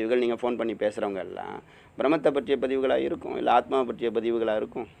போகிற பதிவுகள், நீங்கள் ஃபோன் பண்ணி பேசுகிறவங்க எல்லாம் பிரம்மத்தை பற்றிய பதிவுகளாக இருக்கும், இல்லை ஆத்மாவை பற்றிய பதிவுகளாக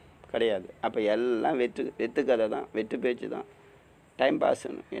இருக்கும்? கிடையாது. அப்போ எல்லாம் வெற்று கதை தான், வெற்று பேச்சு தான், டைம்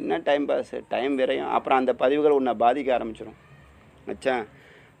பாஸ்ன்னு. என்ன டைம் பாஸு, டைம் விரையும். அப்புறம் அந்த பதிவுகள் உன்னை பாதிக்க ஆரம்பிச்சிடும். மச்சான்,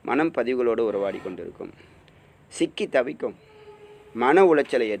 மனம் பதிவுகளோடு உறவாடி கொண்டு இருக்கும், சிக்கி தவிக்கும், மன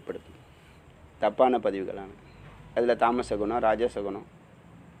உளைச்சலை ஏற்படுத்தும். தப்பான பதிவுகளான அதில் தாமச குணம், ராஜச குணம்.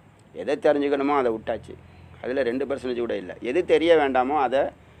 எதை தெரிஞ்சுக்கணுமோ அதை விட்டாச்சு, அதில் 2% கூட இல்லை. எது தெரிய வேண்டாமோ அதை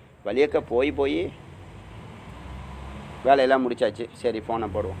வழியக்க போய் வேலையெல்லாம் முடிச்சாச்சு, சரி ஃபோனை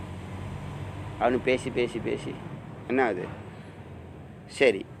போடுவோம் அவனு பேசி என்ன அது.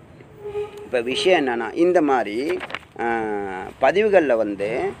 சரி, இப்போ விஷயம் என்னென்னா, இந்த மாதிரி பதிவுகளில் வந்து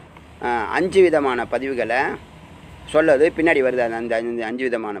 5 விதமான பதிவுகளை சொல்லது பின்னாடி வருது. அந்த 5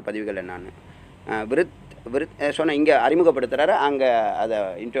 விதமான பதிவுகளை நான் சொன்ன இங்கே அறிமுகப்படுத்துகிறாரு, அங்கே அதை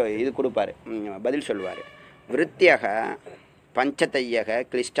இது கொடுப்பார், பதில் சொல்லுவார். விருத்தியக பஞ்சத்தையக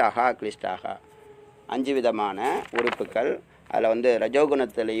கிளிஷ்டாக 5 விதமான உறுப்புகள். அதில் வந்து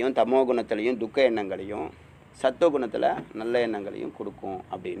ரஜோகுணத்திலையும் தமோகுணத்திலையும் துக்க எண்ணங்களையும், சத்துவகுணத்தில் நல்ல எண்ணங்களையும் கொடுக்கும்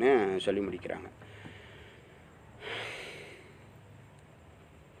அப்படின்னு சொல்லி முடிக்கிறாங்க.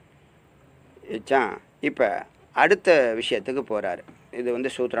 இப்போ அடுத்த விஷயத்துக்கு போகிறாரு. இது வந்து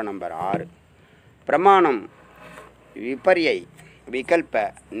சூத்திரம் நம்பர் 6. பிரமாணம் விபர்யை விகல்ப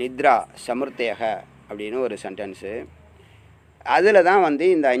நித்ரா சமுர்த்தேக அப்படின்னு ஒரு சென்டென்ஸு. அதில் தான் வந்து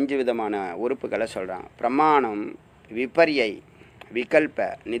இந்த 5 விதமான உறுப்புகளை சொல்கிறாங்க. பிரமாணம் விபர்யை விகல்ப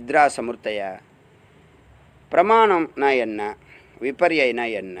நித்ரா சமுர்த்தய. பிரமாணம்னா என்ன, விபர்யைனா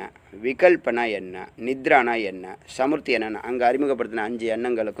என்ன, விகல்பனா என்ன, நித்ரானா என்ன, சமுர்த்தி என்னென்ன, அங்கே அறிமுகப்படுத்தின 5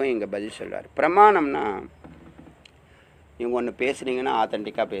 எண்ணங்களுக்கும் இங்கே பதில் சொல்கிறார். பிரமாணம்னா இவங்க ஒன்று பேசுகிறீங்கன்னா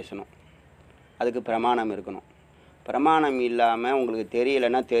ஆத்தென்டிக்காக பேசணும், அதுக்கு பிரமாணம் இருக்கணும். பிரமாணம் இல்லாமல் உங்களுக்கு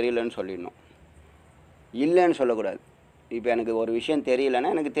தெரியலன்னு சொல்லிடணும், இல்லைன்னு சொல்லக்கூடாது. இப்போ எனக்கு ஒரு விஷயம் தெரியலன்னா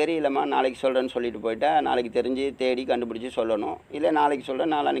எனக்கு தெரியலம்மா நாளைக்கு சொல்கிறேன்னு சொல்லிட்டு போயிட்டா நாளைக்கு தெரிஞ்சு தேடி கண்டுபிடிச்சி சொல்லணும். இல்லை நாளைக்கு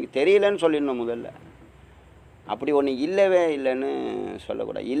சொல்கிறேன் நாளைக்கு தெரியலன்னு சொல்லிடணும் முதல்ல. அப்படி ஒன்று இல்லவே இல்லைன்னு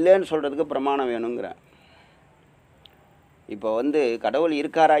சொல்லக்கூடாது. இல்லைன்னு சொல்கிறதுக்கு பிரமாணம் வேணுங்கிறேன். இப்போ வந்து கடவுள்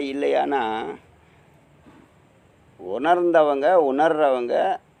இருக்காரா இல்லையானா உணர்றவங்க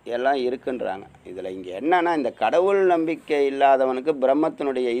எல்லாம் இருக்குன்றாங்க. இதில் இங்கே என்னன்னா, இந்த கடவுள் நம்பிக்கை இல்லாதவனுக்கு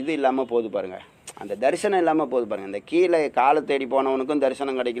பிரம்மத்தினுடைய இது இல்லாமல் போகுது பாருங்கள், அந்த தரிசனம் இல்லாமல் போகுது பாருங்கள். இந்த கீழே காலை தேடி போனவனுக்கும்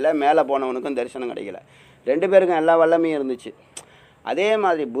தரிசனம் கிடைக்கல, மேலே போனவனுக்கும் தரிசனம் கிடைக்கல. 2 பேருக்கும் எல்லா வல்லமையும் இருந்துச்சு. அதே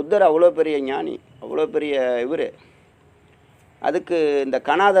மாதிரி புத்தர் அவ்வளோ பெரிய ஞானி, அவ்வளோ பெரிய இவர். அதுக்கு இந்த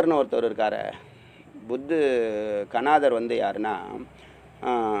கனாதர்னு ஒருத்தர் இருக்கார். கனாதர் வந்து யாருன்னா,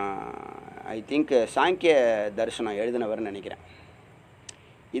 ஐ திங்க் சாங்கிய தரிசனம் எழுதினவர்னு நினைக்கிறேன்.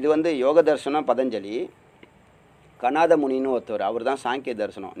 இது வந்து யோக தரிசனம் பதஞ்சலி, கனாத முனின்னு ஒருத்தவர், அவர் தான் சாங்கிய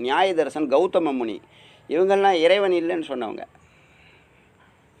தரிசனம். நியாய தரிசனம் கௌதம முனி. இவங்கெல்லாம் இறைவன் இல்லைன்னு சொன்னவங்க.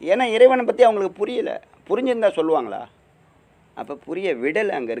 ஏன்னா இறைவனை பற்றி அவங்களுக்கு புரியலை. புரிஞ்சிருந்தா சொல்லுவாங்களா? அப்போ புரிய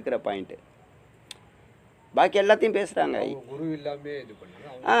விடலை. அங்கே இருக்கிற பாயிண்ட்டு பாக்கி எல்லாத்தையும் பேசுகிறாங்க. குரு இல்லாமே இது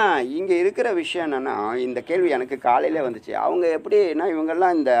பண்ணாங்க. இங்கே இருக்கிற விஷயம் என்னென்னா, இந்த கேள்வி எனக்கு காலையில் வந்துச்சு. அவங்க எப்படின்னா,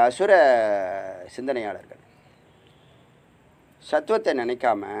 இவங்கெல்லாம் இந்த அசுர சிந்தனையாளர்கள். சத்துவத்தை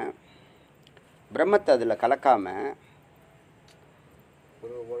நினைக்காம, பிரம்மத்தை அதில் கலக்காமல்,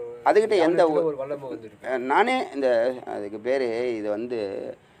 அதுக்கிட்ட எந்த நானே இந்த அதுக்கு பேர் இது வந்து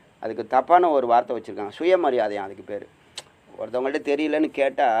அதுக்கு தப்பான ஒரு வார்த்தை வச்சுருக்காங்க, சுயமரியாதையும். அதுக்கு பேர் ஒருத்தவங்கள்ட்ட தெரியலன்னு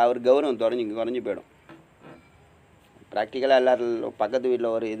கேட்டால் அவர் கௌரவம் குறைஞ்சி போயிடும். ப்ராக்டிக்கலாக எல்லோரும் பக்கத்து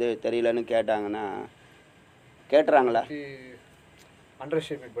வீட்டில் ஒரு இது தெரியலன்னு கேட்டாங்கன்னா கேட்டுறாங்களா?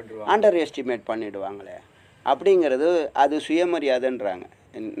 Under estimate பண்ணிவிடுவாங்களே. அப்படிங்கிறது அது சுயமரியாதைன்றாங்க.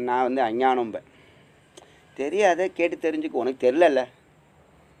 நான் வந்து அஞ்ஞானம் தெரியாத கேட்டு தெரிஞ்சுக்க. உனக்கு தெரிலல்ல.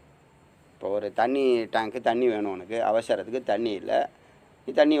 இப்போ ஒரு தண்ணி டேங்க்கு தண்ணி வேணும், உனக்கு அவசரத்துக்கு தண்ணி இல்லை,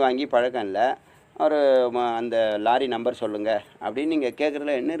 நீ தண்ணி வாங்கி பழக்கம் இல்லை, ஒரு அந்த லாரி நம்பர் சொல்லுங்கள் அப்படின்னு நீங்கள்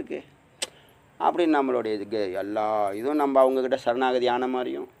கேட்குறதுல என்ன இருக்குது? அப்படின்னு நம்மளுடைய இதுக்கு எல்லா இதுவும் நம்ம அவங்கக்கிட்ட சரணாகதி ஆன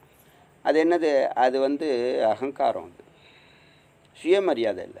மாதிரியும். அது என்னது? அது வந்து அகங்காரம். அது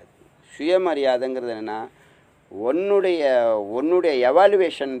சுயமரியாதை இல்லை. சுயமரியாதைங்கிறது என்னென்னா, உன்னுடைய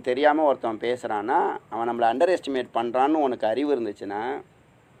எவாலுவேஷன் தெரியாமல் ஒருத்தன் பேசுகிறான்னா, அவன் நம்மளை அண்டர் எஸ்டிமேட் பண்ணுறான்னு உனக்கு அறிவு இருந்துச்சுன்னா,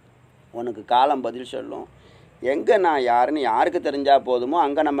 உனக்கு காலம் பதில் சொல்லும். எங்கே நான் யாருன்னு யாருக்கு தெரிஞ்சால் போதுமோ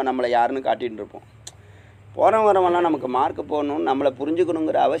அங்கே நம்மளை யாருன்னு காட்டிகிட்டு இருப்போம். போகிறவன் வரவெல்லாம் நமக்கு மார்க் போடணும்னு நம்மளை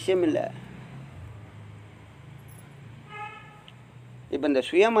புரிஞ்சுக்கணுங்கிற அவசியம் இல்லை. இப்போ இந்த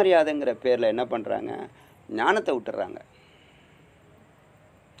சுயமரியாதைங்கிற பேரில் என்ன பண்ணுறாங்க? ஞானத்தை விட்டுறாங்க.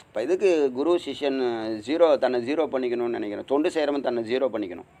 இப்போ இதுக்கு குரு சிஷ்யன் தன்னை ஜீரோ பண்ணிக்கணும்னு நினைக்கிறேன். தொண்டு செய்கிறவன் தன்னை ஜீரோ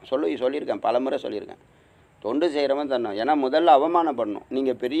பண்ணிக்கணும். சொல்லியிருக்கேன், பலமுறை சொல்லியிருக்கேன். தொண்டு செய்கிறவன் தன்னை, ஏன்னா முதல்ல அவமானப்படணும்.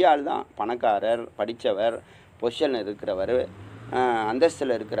 நீங்கள் பெரிய ஆள் தான், பணக்காரர், படித்தவர், பொசிஷன் இருக்கிறவர்,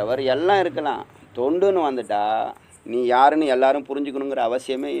 அந்தஸ்தில் இருக்கிறவர் எல்லாம் இருக்கலாம். தொண்டுன்னு வந்துட்டா நீ யாருன்னு எல்லாரும் புரிஞ்சுக்கணுங்கிற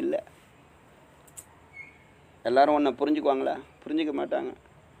அவசியமே இல்லை. எல்லோரும் ஒன்றை புரிஞ்சுக்குவாங்களா? புரிஞ்சிக்க மாட்டாங்க.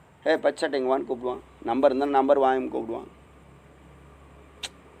 பச்சட்டைங்கவான்னு கூப்பிடுவான். நம்பர் இருந்தால் நம்பர் வாங்கி கூப்பிடுவான்.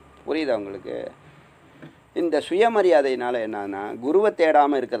 புரியுதா உங்களுக்கு? இந்த சுயமரியாதையினால் என்னன்னா, குருவை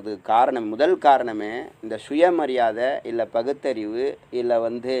தேடாமல் இருக்கிறதுக்கு காரணம், முதல் காரணமே இந்த சுயமரியாதை இல்லை பகுத்தறிவு இல்லை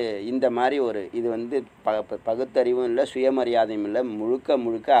வந்து இந்த மாதிரி ஒரு இது வந்து பகுத்தறிவும் இல்லை, சுயமரியாதையும் இல்லை,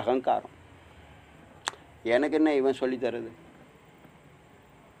 முழுக்க அகங்காரம். எனக்கு என்ன இவன் சொல்லித்தருது?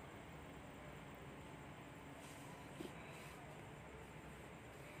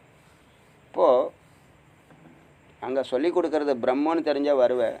 இப்போது அங்கே சொல்லி கொடுக்குறது பிரம்மன்னு தெரிஞ்சால்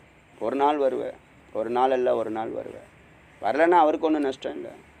வருவேன். ஒரு நாள் வருவேன், ஒரு நாள் இல்லை, ஒரு நாள் வருவேன். வரலைன்னா அவருக்கு ஒன்றும் நஷ்டம்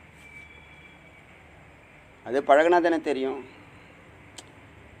இல்லை. அது பழகினா தானே தெரியும்.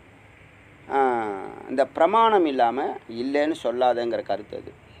 இந்த பிரமாணம் இல்லாமல் இல்லைன்னு சொல்லாதங்கிற கருத்து.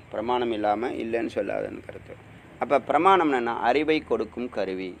 அது பிரமாணம் இல்லாமல் இல்லைன்னு சொல்லாதன்னு கருத்து. அப்போ பிரமாணம் என்ன? அறிவை கொடுக்கும்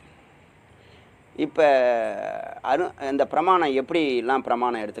கருவி. இப்போ இந்த பிரமாணம் எப்படிலாம்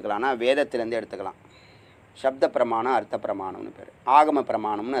பிரமாணம் எடுத்துக்கலாம்னா, வேதத்திலேருந்து எடுத்துக்கலாம். சப்த பிரமாணம், அர்த்த பிரமாணம்னு பேர். ஆகம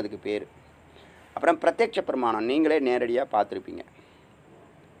பிரமாணம்னு அதுக்கு பேர். அப்புறம் பிரத்யட்ச பிரமாணம், நீங்களே நேரடியாக பார்த்துருப்பீங்க.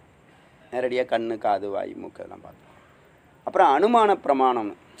 நேரடியாக கண்ணு, காது, வாய், மூக்கு எல்லாம் பார்த்துருப்போம். அப்புறம் அனுமான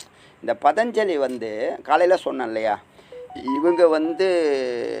பிரமாணம். இந்த பதஞ்சலி வந்து காலையில் சொன்னேன் இல்லையா, இவங்க வந்து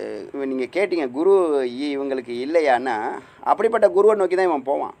நீங்கள் கேட்டீங்க குரு இவங்களுக்கு இல்லையான்னா, அப்படிப்பட்ட குருவை நோக்கி தான் இவன்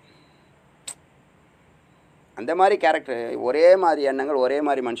போவான். அந்த மாதிரி கேரக்டர், ஒரே மாதிரி எண்ணங்கள் ஒரே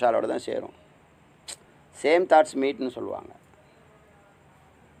மாதிரி மனுஷாலோட தான் சேரும். சேம் தாட்ஸ் மீட்னு சொல்லுவாங்க.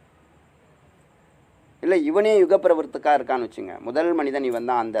 இல்லை இவனே யுகப்பிரவர்த்தக்காக இருக்கான்னு வச்சுங்க. முதல் மனிதன் இவன்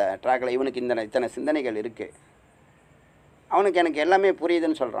தான். அந்த ட்ராக்கில் இவனுக்கு இத்தனை சிந்தனைகள் இருக்குது. அவனுக்கு எனக்கு எல்லாமே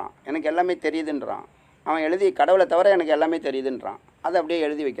புரியுதுன்னு சொல்கிறான், எனக்கு எல்லாமே தெரியுதுன்றான். அவன் எழுதி கடவுளை தவிர எனக்கு எல்லாமே தெரியுதுன்றான். அதை அப்படியே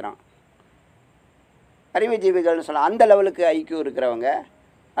எழுதி வைக்கிறான். அறிவு ஜீவிகள்னு சொல்ல அந்த லெவலுக்கு ஐக்கியூ இருக்கிறவங்க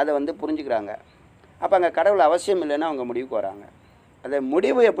அதை வந்து புரிஞ்சுக்கிறாங்க. அப்போ அங்கே கடவுள் அவசியம் இல்லைன்னு அவங்க முடிவுக்கு வராங்க. அது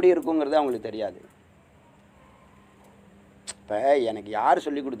முடிவு எப்படி இருக்குங்கிறது அவங்களுக்கு தெரியாது. இப்போ எனக்கு யார்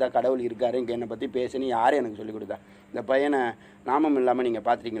சொல்லி கொடுத்தா கடவுள் இருக்காரு இங்கே என்னை பற்றி பேசுன்னு யார் எனக்கு சொல்லி கொடுத்தா? இந்த பையனை நாமம் இல்லாமல் நீங்கள்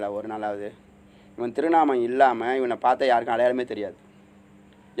பார்த்துருக்கீங்களா ஒரு நாளாவது? இவன் திருநாமம் இல்லாமல் இவனை பார்த்தா யாருக்கும் அடையாளமே தெரியாது.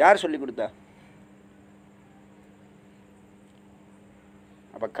 யார் சொல்லி கொடுத்தா?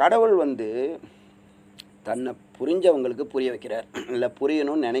 அப்போ கடவுள் வந்து தன்னை புரிஞ்சவங்களுக்கு புரிய வைக்கிறார், இல்லை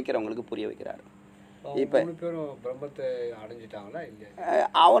புரியணும்னு நினைக்கிறவங்களுக்கு புரிய வைக்கிறார். இப்போ பிரம்மத்தை அடைஞ்சிட்டாங்களா இல்லையா?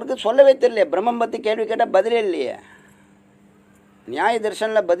 அவருக்கு சொல்லவே தெரியல. பிரம்மம் பற்றி கேள்வி கேட்டால் பதிலே இல்லையே. நியாய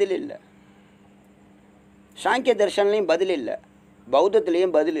தர்ஷனில் பதில் இல்லை, சாங்கிய தர்ஷன்லேயும் பதில் இல்லை,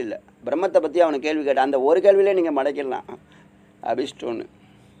 பௌத்தத்துலேயும் பதில் இல்லை. பிரம்மத்தை பற்றி அவனுக்கு கேள்வி கேட்டால் அந்த ஒரு கேள்வியிலே நீங்கள் மடக்கிடலாம் அபிஷ்டோன்னு.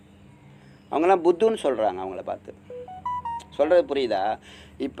 அவங்களாம் புத்துன்னு சொல்கிறாங்க. அவங்கள பார்த்து சொல்கிறது புரியுதா?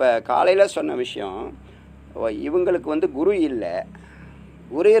 இப்போ காலையில் சொன்ன விஷயம், இவங்களுக்கு வந்து குரு இல்லை.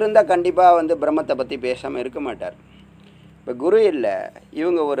 குரு இருந்தால் கண்டிப்பாக வந்து பிரம்மத்தை பற்றி பேசாமல் இருக்க மாட்டார். இப்போ குரு இல்லை,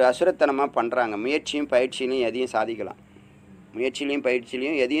 இவங்க ஒரு அசுரத்தனமாக பண்ணுறாங்க. முயற்சியும் பயிற்சியிலையும் எதையும் சாதிக்கலாம், முயற்சியிலையும்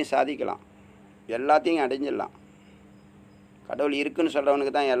பயிற்சியிலையும் எதையும் சாதிக்கலாம், எல்லாத்தையும் அடைஞ்சிடலாம். கடவுள் இருக்குன்னு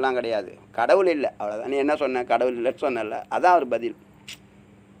சொல்கிறவனுக்கு தான் எல்லாம் கிடையாது. கடவுள் இல்லை அவ்வளோதான். நீ என்ன சொன்ன? கடவுள் இல்லைன்னு சொன்னல, அதான் ஒரு பதில்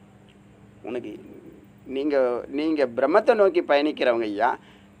உனக்கு. நீங்கள் பிரம்மத்தை நோக்கி பயணிக்கிறவங்க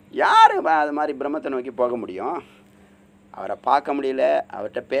யார் அது மாதிரி பிரம்மத்தை நோக்கி போக முடியும்? அவரை பார்க்க முடியல,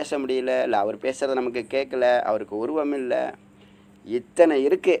 அவர்கிட்ட பேச முடியல, இல்லை அவர் பேசுகிறத நமக்கு கேட்கல, அவருக்கு உருவம் இல்லை, இத்தனை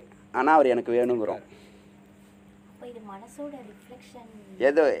இருக்குது. ஆனால் அவர் எனக்கு வேணுங்கிறோம்.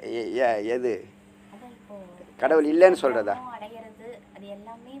 எது எது கடவுள் இல்லைன்னு சொல்கிறதா?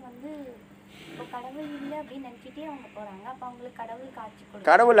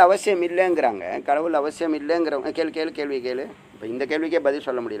 கடவுள் அவசியம் இல்லைங்கிறாங்க. கடவுள் அவசியம் இல்லைங்கிறவங்க கேள்வி கேளு. இப்போ இந்த கேள்விக்கே பதில்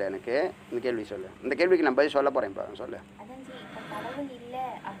சொல்ல முடியல எனக்கு. இந்த கேள்வி சொல்லு. இந்த கேள்விக்கு நான் பதில் சொல்ல போகிறேன். இப்போ சொல்லு.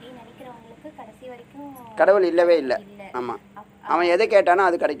 கடவுள் இல்லவே இல்லை. ஆமாம், அவன் எதை கேட்டானோ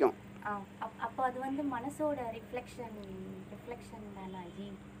அது கிடைக்கும்.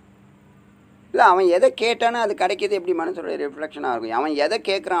 இல்லை, அவன் எதை கேட்டானோ அது கிடைக்கிது. எப்படி மனசோட ரிஃப்ளெக்ஷனாக இருக்கும்? அவன் எதை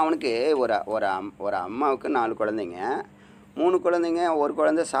கேட்குறான்? அவனுக்கு ஒரு அம்மாவுக்கு 4 குழந்தைங்க, 3 குழந்தைங்க. ஒரு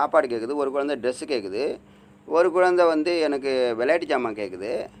குழந்தை சாப்பாடு கேட்குது, ஒரு குழந்தை ட்ரெஸ்ஸு கேட்குது, ஒரு குழந்தை வந்து எனக்கு விளையாட்டு ஜாமான்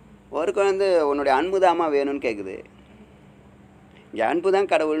கேட்குது, ஒரு குழந்தை உன்னுடைய அன்பு தாமா வேணும்னு கேட்குது. இங்கே அன்பு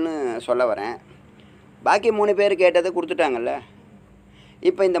தான் கடவுள்னு சொல்ல வரேன். பாக்கி 3 பேர் கேட்டதை கொடுத்துட்டாங்கல்ல.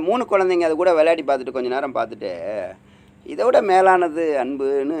 இப்போ இந்த 3 குழந்தைங்க அது கூட விளையாடி பார்த்துட்டு கொஞ்ச நேரம் பார்த்துட்டு இதை விட மேலானது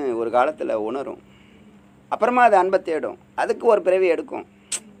அன்புன்னு ஒரு காலத்தில் உணரும். அப்புறமா அது அன்பை தேடும், அதுக்கு ஒரு பிறவி எடுக்கும்.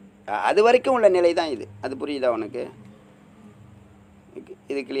 அது வரைக்கும் உள்ள நிலை தான் இது. அது புரியுதா உனக்கு?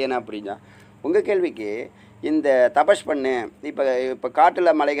 இது கிளியனா புரியுதா? உங்கள் கேள்விக்கு இந்த தபஸ் பண்ணு. இப்போ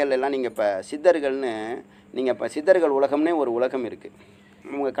காட்டில் மலைகள் எல்லாம் நீங்கள் இப்போ சித்தர்கள்னு நீங்கள் இப்போ சித்தர்கள் உலகம்னே ஒரு உலகம் இருக்குது.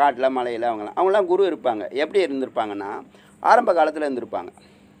 உங்கள் காட்டில் மலையில் அவங்களாம் குரு இருப்பாங்க. எப்படி இருந்திருப்பாங்கன்னா ஆரம்ப காலத்தில் இருந்திருப்பாங்க.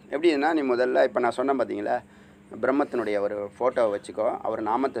 எப்படின்னா, நீ முதல்ல இப்போ நான் சொன்னேன் பார்த்தீங்களா, பிரம்மத்தினுடைய ஒரு ஃபோட்டோவை வச்சுக்கோ, அவர்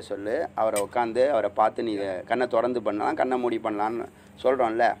நாமத்தை சொல்லு, அவரை உட்காந்து அவரை பார்த்து நீ கண்ணை திறந்து பண்ணலாம், கண்ணை மூடி பண்ணலான்னு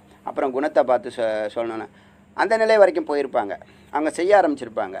சொல்கிறோம்ல. அப்புறம் குணத்தை பார்த்து சொல்லணுன்னு அந்த நிலை வரைக்கும் போயிருப்பாங்க. அவங்க செய்ய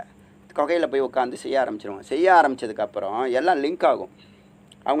ஆரம்பிச்சிருப்பாங்க. குகையில் போய் உட்காந்து செய்ய ஆரம்பிச்சிருவாங்க. செய்ய ஆரம்பித்ததுக்கப்புறம் எல்லாம் லிங்க் ஆகும்,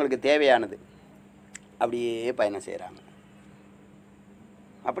 அவங்களுக்கு தேவையானது. அப்படியே பயணம் செய்கிறாங்க.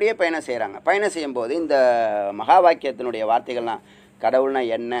 பயணம் செய்யும்போது இந்த மகா வாக்கியத்தினுடைய வார்த்தைகள்லாம், கடவுள்னா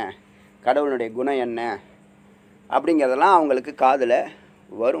என்ன, கடவுளுடைய குணம் என்ன அப்படிங்கிறதெல்லாம் அவங்களுக்கு காதில்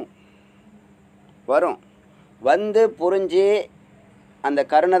வரும். வந்து புரிஞ்சு அந்த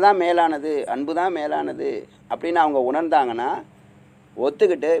கருணை தான் மேலானது, அன்பு தான் மேலானது அப்படின்னு அவங்க உணர்ந்தாங்கன்னா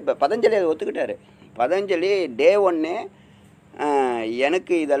ஒத்துக்கிட்டு, இப்போ பதஞ்சலி அதை ஒத்துக்கிட்டாரு. பதஞ்சலி டே 1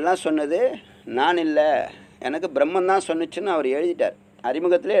 எனக்கு இதெல்லாம் சொன்னது நான் இல்லை, எனக்கு பிரம்மன் தான் சொன்னிச்சுன்னு அவர் எழுதிட்டார்.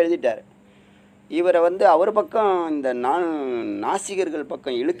 அறிமுகத்திலே எழுதிட்டார். இவரை வந்து அவர் பக்கம் இந்த நாசிகர்கள்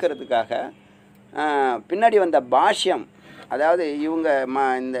பக்கம் இழுக்கிறதுக்காக பின்னாடி வந்த பாஷ்யம், அதாவது இவங்க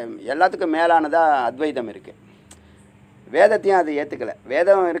இந்த எல்லாத்துக்கும் மேலானதாக அத்வைதம் இருக்குது. வேதத்தையும் அது ஏற்றுக்கலை.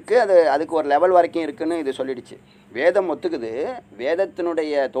 வேதம் இருக்குது, அதுக்கு ஒரு லெவல் வரைக்கும் இருக்குதுன்னு இது சொல்லிடுச்சு. வேதம் ஒத்துக்குது.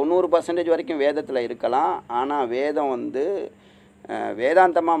 வேதத்தினுடைய 90% வரைக்கும் வேதத்தில் இருக்கலாம். ஆனால் வேதம் வந்து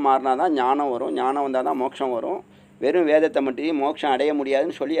வேதாந்தமாக மாறினா தான் ஞானம் வரும், ஞானம் வந்தால் தான் மோட்சம் வரும். வெறும் வேதத்தை மட்டும் மோட்சம் அடைய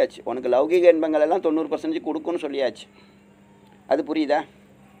முடியாதுன்னு சொல்லியாச்சு. உனக்கு லௌகிக இன்பங்கள் எல்லாம் 90% கொடுக்குன்னு சொல்லியாச்சு. அது புரியுதா?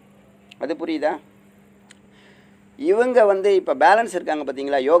 இவங்க வந்து இப்போ பேலன்ஸ் இருக்காங்க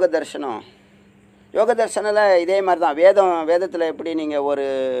பார்த்தீங்களா? யோக தர்ஷனில் இதே மாதிரி தான். வேதத்தில் எப்படி நீங்கள் ஒரு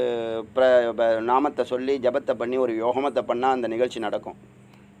நாமத்தை சொல்லி ஜபத்தை பண்ணி ஒரு யோகமத்தை பண்ணால் அந்த நிகழ்ச்சி நடக்கும்,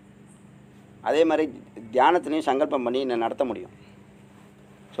 அதே மாதிரி தியானத்துலேயும் சங்கல்பம் பண்ணி நடத்த முடியும்.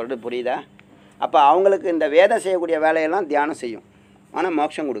 சொல்கிறது புரியுதா? அப்போ அவங்களுக்கு இந்த வேதம் செய்யக்கூடிய வேலையெல்லாம் தியானம் செய்யும், ஆனால்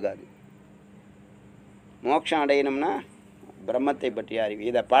மோட்சம் கொடுக்காது. மோட்சம் அடையணும்னா பிரம்மத்தை பற்றிய அறிவு.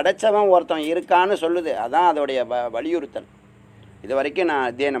 இதை படைச்சவன் ஒருத்தன் இருக்கான்னு சொல்லுது. அதான் அதோடைய வலியுறுத்தல். இது வரைக்கும் நான்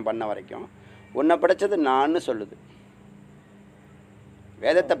அத்தியனம் பண்ண வரைக்கும் உன்னை படைச்சது நான் சொல்லுது.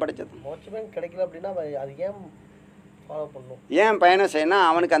 வேதத்தை படைச்சது. மோட்சமே கிடைக்கல அப்படின்னா அது ஏன் ஃபாலோ பண்ணும்? ஏன் பயணம் செய்யணும்?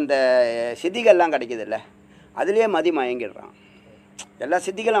 அவனுக்கு அந்த சித்திகள்லாம் கிடைக்குது இல்லை, அதுலேயே மதி மயங்கிடுறான். எல்லா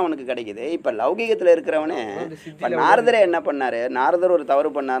சித்திகளும் அவனுக்கு கிடைக்குது. இப்போ லௌகிகத்தில் இருக்கிறவனே இப்போ நாரதரே என்ன பண்ணார்? நாரதர் ஒரு தவறு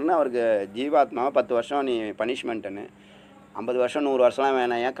பண்ணாருன்னு அவருக்கு ஜீவாத்மாவை 10 வருஷம் நீ பனிஷ்மெண்ட்டுன்னு, 50 வருஷம் 100 வருஷம்லாம்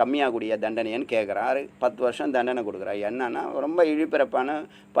வேணாம், ஏன் கம்மியாக கூடிய தண்டனைன்னு கேட்குறாரு. 10 வருஷம் தண்டனை கொடுக்குறா. என்னன்னா ரொம்ப இழிப்பிறப்பான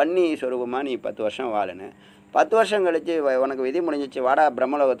பன்னி சொரூபமாக நீ 10 வருஷம் வாழுன்னு. 10 வருஷம் கழிச்சு உனக்கு விதி முடிஞ்சிச்சு, வாடா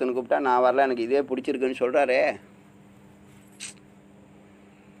பிரம்மலோகத்துன்னு கூப்பிட்டா நான் வரல, எனக்கு இதே பிடிச்சிருக்குன்னு சொல்கிறாரே.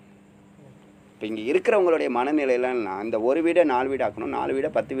 இப்போ இங்கே இருக்கிறவங்களுடைய மனநிலையெல்லாம் இந்த ஒரு வீடை 4 வீடு ஆக்கணும், 4 வீடை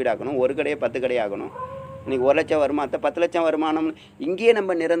 10 வீடு ஆக்கணும், ஒரு கடையை 10 கடை ஆகணும். இன்றைக்கி 1 லட்சம் வருமானத்தை 10 லட்சம் வருமானம் இங்கேயே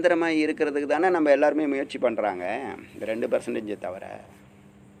நம்ம நிரந்தரமாக இருக்கிறதுக்கு தானே நம்ம எல்லாருமே முயற்சி பண்ணுறாங்க, இந்த 2% தவிர.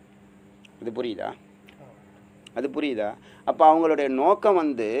 இது புரியுதா? அது புரியுதா? அப்போ அவங்களுடைய நோக்கம்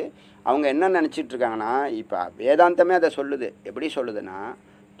அவங்க என்ன நினச்சிட்ருக்காங்கன்னா, இப்போ வேதாந்தமே அதை சொல்லுது. எப்படி சொல்லுதுன்னா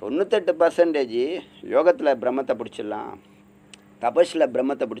 98% யோகத்தில் பிரம்மத்தை பிடிச்சிடலாம், தபஸில்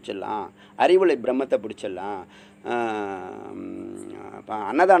பிரம்மத்தை பிடிச்சிடலாம், அறிவுலை பிரம்மத்தை பிடிச்சிடலாம்,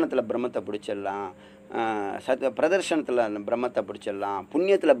 அன்னதானத்தில் பிரம்மத்தை பிடிச்சிடலாம், பிரதர்ஷனத்தில் பிரம்மத்தை பிடிச்சிடலாம்,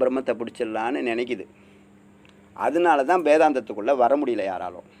 புண்ணியத்தில் பிரம்மத்தை பிடிச்சிடலான்னு நினைக்குது. அதனால தான் வேதாந்தத்துக்குள்ளே வர முடியல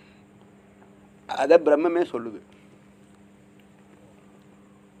யாராலும். அதை பிரம்மமே சொல்லுது.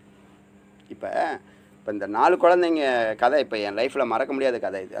 இப்போ இந்த 4 குழந்தைங்க கதை இப்போ என் லைஃப்பில் மறக்க முடியாத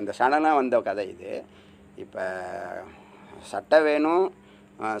கதை இது. அந்த சடனாக வந்த கதை இது. இப்போ சட்டை வேணும்,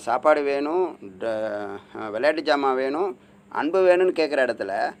 சாப்பாடு வேணும், விளையாட்டு ஜாமான் வேணும், அன்பு வேணும்னு கேட்குற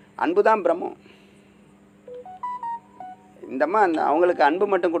இடத்துல அன்பு தான் பிரம்மம். இந்தம்மா அவங்களுக்கு அன்பு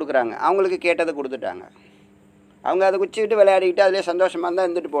மட்டும் கொடுக்குறாங்க, அவங்களுக்கு கேட்டதை கொடுத்துட்டாங்க. அவங்க அதை குச்சிக்கிட்டு விளையாடிக்கிட்டு அதிலே சந்தோஷமாக இருந்தால்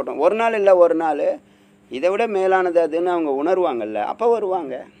இருந்துட்டு போட்டோம். ஒரு நாள் இல்லை ஒரு நாள் இதை விட மேலானது அதுன்னு அவங்க உணர்வாங்கல்ல, அப்போ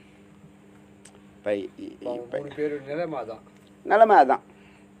வருவாங்க. இப்போ நிலைமை அதான்.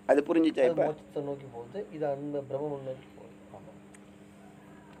 அது புரிஞ்சிச்சா? இப்போ மோட்சத்தை நோக்கி போகுது, இது அந்த பிரம்மம் நோக்கி போகுது.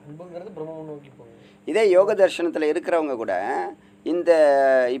 அன்புங்கிறது பிரம்மம் நோக்கி போகுது. இதே யோக தர்ஷனத்தில் இருக்கிறவங்க கூட இந்த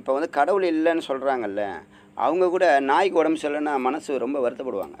இப்போ கடவுள் இல்லைன்னு சொல்கிறாங்கல்ல, அவங்க கூட நாய்க்கு உடம்பு சரியில்லைன்னா மனசு ரொம்ப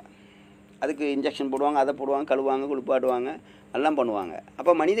வருத்தப்படுவாங்க. அதுக்கு இன்ஜெக்ஷன் போடுவாங்க, அதை போடுவாங்க, கழுவாங்க, குளிப்பாடுவாங்க, எல்லாம் பண்ணுவாங்க.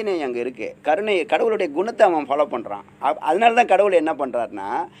 அப்போ மனிதநேயம் அங்கே இருக்குது. கருணை, கடவுளுடைய குணத்தை அவன் ஃபாலோ பண்ணுறான். அதனால தான் கடவுள் என்ன பண்ணுறாருனா,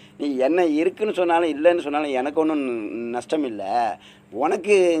 நீ என்ன இருக்குன்னு சொன்னாலும் இல்லைன்னு சொன்னாலும் எனக்கு ஒன்றும் நஷ்டம் இல்லை,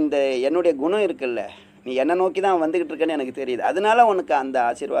 உனக்கு இந்த என்னுடைய குணம் இருக்குல்ல, நீ என்னை நோக்கி தான் வந்துக்கிட்டு இருக்கேன்னு எனக்கு தெரியுது, அதனால உனக்கு அந்த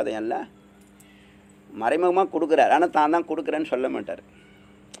ஆசீர்வாதம் எல்லாம் மறைமுகமாக கொடுக்குறாரு. ஆனால் தான் தான் கொடுக்குறேன்னு சொல்ல மாட்டார்.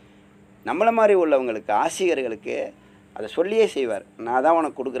 நம்மளை மாதிரி உள்ளவங்களுக்கு, ஆசிரியர்களுக்கு அதை சொல்லியே செய்வார். நான் தான்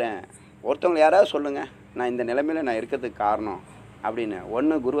உனக்கு கொடுக்குறேன். ஒருத்தவங்க யாராவது சொல்லுங்கள், நான் இந்த நிலைமையில் நான் இருக்கிறதுக்கு காரணம் அப்படின்னு.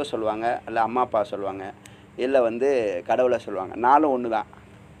 ஒன்று குருவை சொல்லுவாங்க, இல்லை அம்மா அப்பா சொல்லுவாங்க, இல்லை கடவுளை சொல்லுவாங்க. 4 ஒன்று தான்.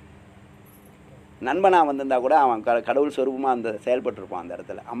 நண்பனாக வந்திருந்தா கூட அவன் கடவுள் சொரூபமாக அந்த செயல்பட்டுருப்பான். அந்த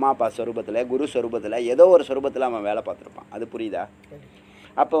இடத்துல அம்மா அப்பா சொரூபத்தில், குரு சொரூபத்தில், ஏதோ ஒரு சொரூபத்தில் அவன் வேலை பார்த்துருப்பான். அது புரியுதா?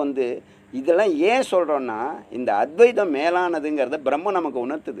 அப்போ இதெல்லாம் ஏன் சொல்கிறோன்னா, இந்த அத்வைதம் மேலானதுங்கிறத பிரம்மம் நமக்கு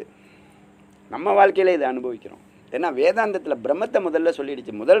உணர்த்துது. நம்ம வாழ்க்கையில் இதை அனுபவிக்கிறோம். ஏன்னா வேதாந்தத்தில் பிரம்மத்தை முதல்ல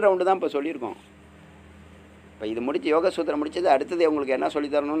சொல்லிடுச்சு. முதல் ரவுண்டு தான் இப்போ சொல்லியிருக்கோம். இப்போ இது முடிச்சு யோக சூத்திரம் முடிச்சது, அடுத்தது உங்களுக்கு என்ன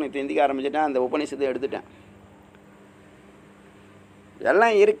சொல்லித்தரணும்னு சிந்திக்க ஆரம்பிச்சுட்டேன். அந்த உபநிஷத்தை எடுத்துட்டேன்.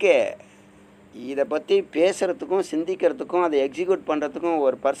 எல்லாம் இருக்கே. இதை பற்றி பேசுகிறதுக்கும் சிந்திக்கிறதுக்கும் அதை எக்ஸிக்யூட் பண்ணுறதுக்கும்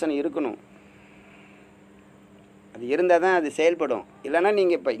ஒரு பர்சன் இருக்கணும். அது இருந்தால் தான் அது செயல்படும். இல்லைனா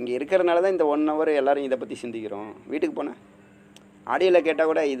நீங்கள் இப்போ இங்கே இருக்கிறனால தான் இந்த 1 ஹவர் எல்லோரும் இதை பற்றி சிந்திக்கிறோம். வீட்டுக்கு போனால் ஆடியோவில் கேட்டால்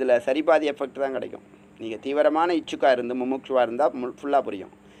கூட இதில் சரிபாதி எஃபெக்ட் தான் கிடைக்கும். நீங்கள் தீவிரமான இச்சுக்காக இருந்து முமுட்சுவாக இருந்தால் ஃபுல்லாக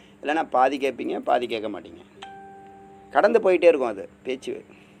புரியும். இல்லைனா பாதி கேட்பீங்க, பாதி கேட்க மாட்டீங்க. கடந்து போயிட்டே இருக்கும். அது பேச்சு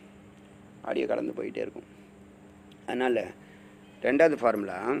ஆடியோ கடந்து போயிட்டே இருக்கும். அதனால் 2வது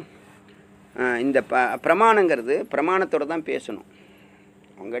ஃபார்முலா, இந்த பிரமாணங்கிறது பிரமாணத்தோடு தான் பேசணும்.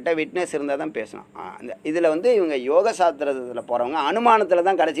 உங்கள்கிட்ட விட்னஸ் இருந்தால் தான் பேசணும். அந்த இதில் இவங்க யோக சாஸ்திரத்தில் போகிறவங்க அனுமானத்தில்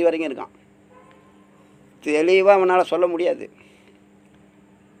தான் கடைசி வரைக்கும் இருக்கான். தெளிவாக அவனால் சொல்ல முடியாது.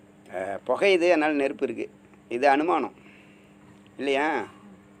 புகையுது, அதனால் நெருப்பு இருக்குது, இது அனுமானம் இல்லையா?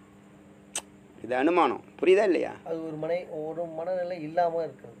 இது அனுமானம். புரியுதா இல்லையா? அது ஒரு மனநிலை இல்லாமல்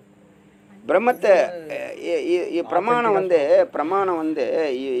இருக்கிறது. பிரம்மத்தை பிரமாணம்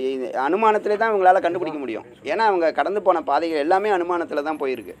அனுமானத்திலே தான் இவங்களால் கண்டுபிடிக்க முடியும். ஏன்னா அவங்க கடந்து போன பாதைகள் எல்லாமே அனுமானத்தில் தான்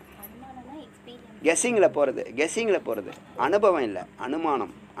போயிருக்கு. கெஸ்ஸிங்கில் போகிறது அனுபவம் இல்லை,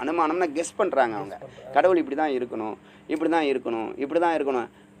 அனுமானம். அனுமானம்னா கெஸ் பண்ணுறாங்க அவங்க. கடவுள் இப்படி தான் இருக்கணும், இப்படி தான் இருக்கணும்.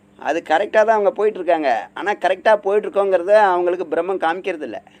 அது கரெக்டாக தான் அவங்க போயிட்டுருக்காங்க. ஆனால் கரெக்டாக போயிட்டுருக்கோங்கிறத அவங்களுக்கு பிரம்மம் காமிக்கிறது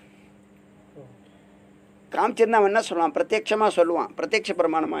இல்லை. காமிச்சிருந்தா அவன் என்ன சொல்லுவான்? பிரத்யட்சமாக சொல்லுவான். பிரத்யட்ச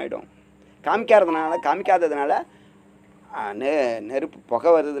பிரமாணம் ஆகிடும். காமிக்காததுனால நெருப்பு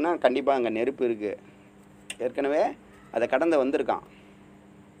புகை வருதுன்னா கண்டிப்பாக அங்கே நெருப்பு இருக்குது, ஏற்கனவே அதை கடந்து வந்திருக்கான்.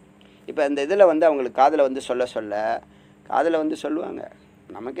 இப்போ இந்த இதில் வந்து அவங்களுக்கு காதில் வந்து சொல்ல காதில் வந்து சொல்லுவாங்க,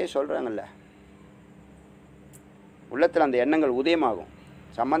 நமக்கே சொல்கிறாங்கல்ல, உள்ளத்தில் அந்த எண்ணங்கள் உதயமாகும்,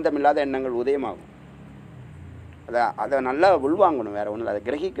 சம்பந்தமில்லாத எண்ணங்கள் உதயமாகும். அதை நல்லா உள்வாங்கணும், வேறு ஒன்றும் இல்லை, அதை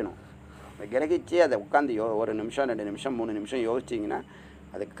கிரகிக்கணும். அதை கிரகித்து அதை உட்காந்து ஒரு நிமிஷம் 2 நிமிஷம் 3 நிமிஷம் யோசிச்சிங்கன்னா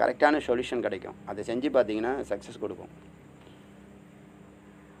அதுக்கு கரெக்டான சொல்யூஷன் கிடைக்கும். அதை செஞ்சு பார்த்தீங்கன்னா சக்ஸஸ் கொடுக்கும்.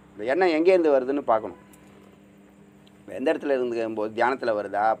 இந்த எண்ணம் எங்கேருந்து வருதுன்னு பார்க்கணும். எந்த இடத்துல இருக்கும்போது, தியானத்தில்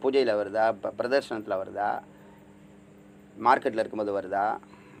வருதா, பூஜையில் வருதா, பிரதர்ஷனத்தில் வருதா, மார்க்கெட்டில் இருக்கும்போது வருதா,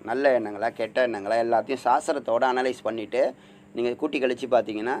 நல்ல எண்ணங்களா கெட்ட எண்ணங்களா எல்லாத்தையும் சாஸ்திரத்தோடு அனலைஸ் பண்ணிவிட்டு நீங்கள் கூட்டி கழித்து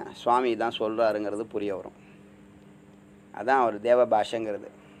பார்த்தீங்கன்னா சுவாமி தான் சொல்கிறாருங்கிறது புரிய வரும். அதான் ஒரு தேவ பாஷைங்கிறது.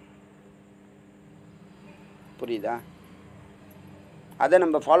 புரியுதா? அதை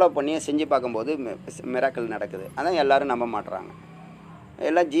நம்ம ஃபாலோ பண்ணி செஞ்சு பார்க்கும்போது மிராக்கிள் நடக்குது. அதான் எல்லோரும் நம்ப மாட்டுறாங்க.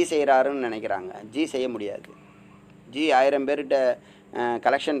 எல்லாம் ஜி செய்கிறாருன்னு நினைக்கிறாங்க. ஜி செய்ய முடியாது. ஜி 1000 பேர்கிட்ட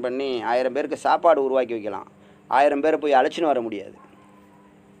கலெக்ஷன் பண்ணி 1000 பேருக்கு சாப்பாடு உருவாக்கி வைக்கலாம். 1000 பேரை போய் அழைச்சின்னு வர முடியாது.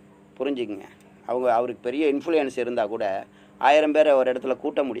 புரிஞ்சுக்குங்க. அவருக்கு பெரிய இன்ஃப்ளூயன்ஸ் இருந்தால் கூட 1000 பேரை ஒரு இடத்துல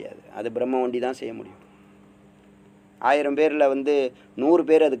கூட்ட முடியாது. அது பிரம்ம ஒண்டி தான் செய்ய முடியும். 1000 பேரில் வந்து 100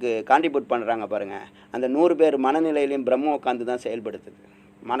 பேர் அதுக்கு கான்ட்ரிபியூட் பண்ணுறாங்க பாருங்கள். அந்த 100 பேர் மனநிலையிலையும் பிரம்ம உட்காந்து தான் செயல்படுத்துது.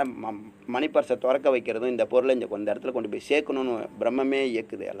 மணிப்பர்ஸை திறக்க வைக்கிறதும் இந்த பொருளை இந்த இடத்துல கொண்டு போய் சேர்க்கணும்னு பிரம்மமே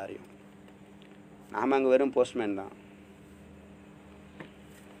இயக்குது எல்லாரையும். நாம் அங்கே வெறும் போஸ்ட்மேன் தான்.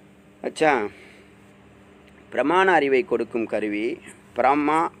 அச்சா, பிரமாண அறிவை கொடுக்கும் கருவி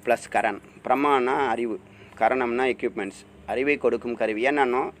பிரம்மா ப்ளஸ் கரண். பிரம்மானா அறிவு, கரணம்னா எக்யூப்மெண்ட்ஸ். அறிவை கொடுக்கும் கருவி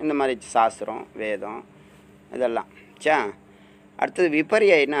என்னன்னோ இந்த மாதிரி சாஸ்திரம், வேதம் இதெல்லாம். சா, அடுத்தது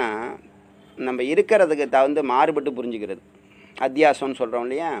விபரியைனா நம்ம இருக்கிறதுக்கு தகுந்து மாறுபட்டு புரிஞ்சுக்கிறது. அத்தியாசம்னு சொல்கிறோம்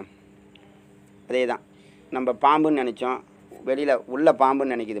இல்லையா, அதே தான். நம்ம பாம்புன்னு நினச்சோம், வெளியில் உள்ள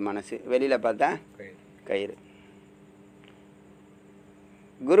பாம்புன்னு நினைக்கிது மனசு, வெளியில் பார்த்தா கயிறு.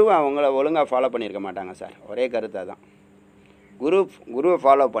 குருவை அவங்கள ஒழுங்காக ஃபாலோ பண்ணியிருக்க மாட்டாங்க சார். ஒரே கருத்தாக தான். குருவை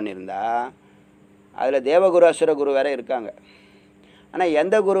ஃபாலோ பண்ணியிருந்தா அதில் தேவகுரு அசுர குரு வேறு இருக்காங்க. ஆனால்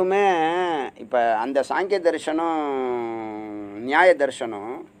எந்த குருவுமே இப்போ அந்த சாங்கிய தரிசனம், நியாய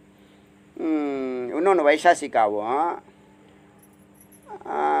தரிசனம், இன்னொன்று வைசாசிக்காவும்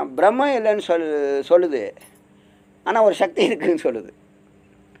பிரம்மம் இல்லைன்னு சொல்லுது. ஆனால் ஒரு சக்தி இருக்குதுன்னு சொல்லுது.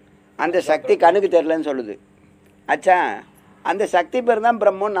 அந்த சக்தி கண்ணுக்கு தெரியலன்னு சொல்லுது. ஆச்சா, அந்த சக்தி பேர் தான்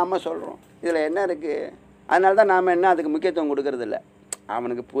பிரம்மன்னு நம்ம சொல்கிறோம். இதில் என்ன இருக்குது? அதனால தான் நாம் என்ன அதுக்கு முக்கியத்துவம் கொடுக்கறதில்ல.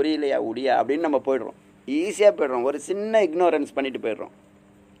 அவனுக்கு புரியலையா உடியா அப்படின்னு நம்ம போய்டுறோம். ஈஸியாக போய்டுறோம். ஒரு சின்ன இக்னோரன்ஸ் பண்ணிட்டு போய்டுறோம்.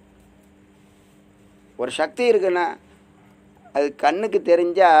 ஒரு சக்தி இருக்குன்னா அது கண்ணுக்கு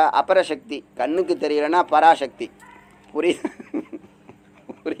தெரிஞ்சால் அபரசக்தி, கண்ணுக்கு தெரியலைன்னா பராசக்தி.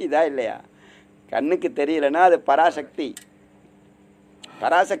 புரியுதா இல்லையா? கண்ணுக்கு தெரியலைன்னா அது பராசக்தி.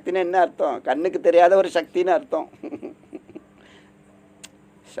 பராசக்தின்னு என்ன அர்த்தம்? கண்ணுக்கு தெரியாத ஒரு சக்தின்னு அர்த்தம்.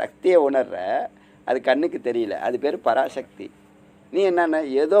 சக்தியை உணர்ற, அது கண்ணுக்கு தெரியல, அது பேர் பராசக்தி. நீ என்னென்ன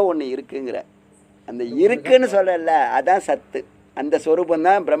ஏதோ ஒன்று இருக்குங்கிற, அந்த இருக்குன்னு சொல்லல, அதான் சத்து. அந்த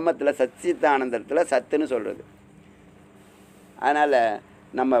ஸ்வரூபந்தான் பிரம்மத்தில், சச்சித்தானந்தத்தில் சத்துன்னு சொல்கிறது. அதனால்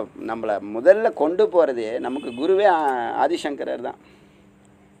நம்மளை முதல்ல கொண்டு போகிறதே நமக்கு குருவே ஆதிசங்கரர் தான்.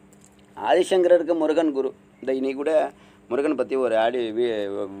 ஆதிசங்கரருக்கு முருகன் குரு. இந்த இன்னைக்கு கூட முருகன் பற்றி ஒரு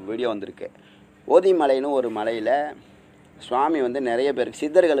வீடியோ வந்திருக்கு. ஓதிமலைன்னு ஒரு மலையில் சுவாமி வந்து நிறைய பேருக்கு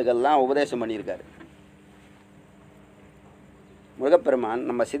சித்தர்களுக்கெல்லாம் உபதேசம் பண்ணியிருக்காரு. முருகப்பெருமான்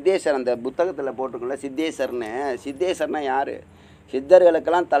நம்ம சித்தேஸ்வர் அந்த புத்தகத்தில் போட்டிருக்கோம்ல சித்தேஸ்வர்னு. சித்தேஸ்வர்னா யார்?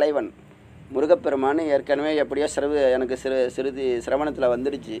 சித்தர்களுக்கெல்லாம் தலைவன் முருகப்பெருமான். ஏற்கனவே எப்படியோ எனக்கு சிறுதி சிரவணத்தில்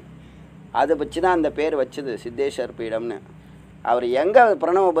வந்துடுச்சு. அதை வச்சு தான் அந்த பேர் வச்சது சித்தேஸ்வர் பீடம்னு. அவர் எங்கே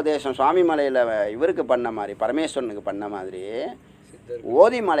பிரணவ உபதேசம் சுவாமி மலையில் இவருக்கு பண்ண மாதிரி, பரமேஸ்வரனுக்கு பண்ண மாதிரி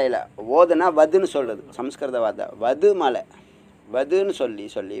ஓதி மலையில், ஓதுனா வதுன்னு சொல்கிறது சம்ஸ்கிருத வார்த்தை. வது மலை, வதுன்னு சொல்லி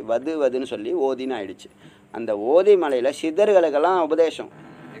வதுன்னு சொல்லி ஓதின்னு ஆயிடுச்சு. அந்த ஓதி மலையில் சித்தர்களுக்கெல்லாம் உபதேசம்.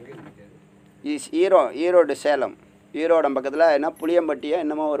 ஈரோடு சேலம், ஈரோடு பக்கத்தில் என்ன புளியம்பட்டியோ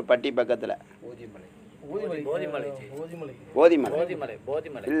என்னமோ ஒரு பட்டி பக்கத்தில் ஓதிமலை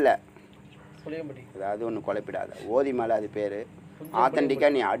இல்லை, அதாவது ஒன்று குழப்பிடாத. ஓதிமலை அது பேர்.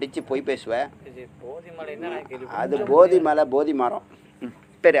 ஆத்தன்டிக்காக நீ அடித்து போய் பேசுவ. அது போதிமலை, போதி மரம்.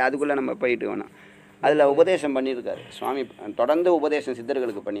 சரி, அதுக்குள்ளே நம்ம போயிட்டு வேணாம். அதில் உபதேசம் பண்ணியிருக்காரு சுவாமி. தொடர்ந்து உபதேசம்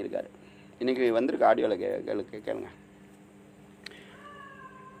சித்தர்களுக்கு பண்ணியிருக்காரு. இன்றைக்கி வந்திருக்கு ஆடியோவில் கேளுங்க.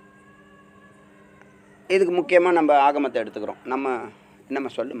 இதுக்கு முக்கியமாக நம்ம ஆகமத்தை எடுத்துக்கிறோம். நம்ம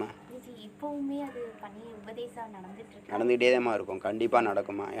சொல்லுமா, நடந்துகிட்டே தான் இருக்கும். கண்டிப்பாக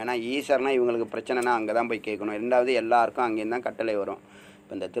நடக்குமா? ஏன்னா ஈஸ்வரனா இவங்களுக்கு பிரச்சனைனா அங்கே தான் போய் கேட்கணும். ரெண்டாவது எல்லாருக்கும் அங்கேருந்து தான் கட்டளை வரும்.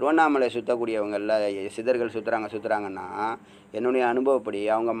 இப்போ இந்த திருவண்ணாமலை சுற்றக்கூடியவங்களில் சித்தர்கள் சுற்றுறாங்கன்னா என்னுடைய அனுபவப்படி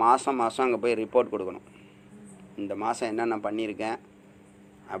அவங்க மாதம் அங்கே போய் ரிப்போர்ட் கொடுக்கணும். இந்த மாதம் என்னென்ன பண்ணியிருக்கேன்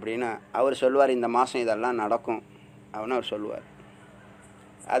அப்படின்னு அவர் சொல்லுவார். இந்த மாதம் இதெல்லாம் நடக்கும் அப்படின்னு அவர் சொல்லுவார்.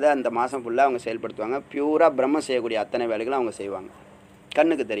 அதை அந்த மாதம் ஃபுல்லாக அவங்க செயல்படுத்துவாங்க. பியூராக பிரம்மம் செய்யக்கூடிய அத்தனை வேலைகளும் அவங்க செய்வாங்க.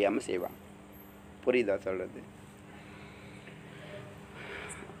 கண்ணுக்கு தெரியாமல் செய்வாங்க. புரியுதா சொல்கிறது?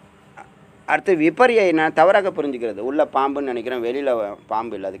 அடுத்து விபரிய நான் தவறாக புரிஞ்சுக்கிறது. உள்ள பாம்புன்னு நினைக்கிறேன், வெளியில்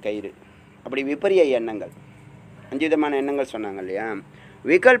பாம்பு இல்லை, அது கயிறு. அப்படி விபரிய எண்ணங்கள் 5 விதமான எண்ணங்கள் சொன்னாங்க இல்லையா?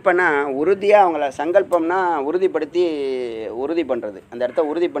 விகல்பனா உறுதியாக அவங்கள சங்கல்பம்னா உறுதி பண்ணுறது, அந்த இடத்த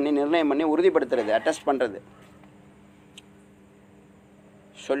உறுதி பண்ணி நிர்ணயம் பண்ணி உறுதிப்படுத்துறது, அட்டஸ்ட் பண்ணுறது.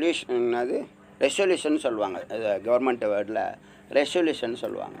 சொல்யூஷன் அது ரெசல்யூஷன் சொல்லுவாங்க, கவர்மெண்ட் வேர்டில் ரெசல்யூஷன்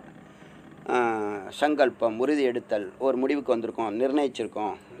சொல்லுவாங்க. சங்கல்பம் உறுதி எடுத்தல், ஒரு முடிவுக்கு வந்திருக்கோம்,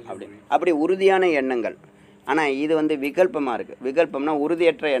 நிர்ணயிச்சிருக்கோம் அப்படி உறுதியான எண்ணங்கள். ஆனால் இது வந்து விகல்பமாக இருக்குது. விகல்பம்னா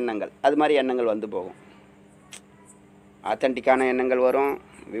உறுதியற்ற எண்ணங்கள். அது மாதிரி எண்ணங்கள் வந்து போகும். ஆத்தென்டிக்கான எண்ணங்கள் வரும்,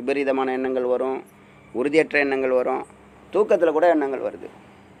 விபரீதமான எண்ணங்கள் வரும், உறுதியற்ற எண்ணங்கள் வரும், தூக்கத்தில் கூட எண்ணங்கள் வருது.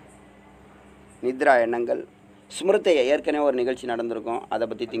 நித்ரா எண்ணங்கள், ஸ்மிருத்தையை ஏற்கனவே ஒரு நிகழ்ச்சி நடந்திருக்கும், அதை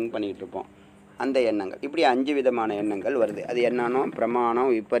பற்றி திங்க் பண்ணிகிட்டு இருப்போம், அந்த எண்ணங்கள். இப்படி 5 விதமான எண்ணங்கள் வருது. அது என்னன்னா பிரமாணம்,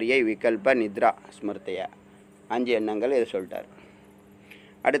 விபரியை, விகல்ப, நித்ரா, ஸ்மிருத்தைய 5 எண்ணங்கள் இது சொல்லிட்டார்.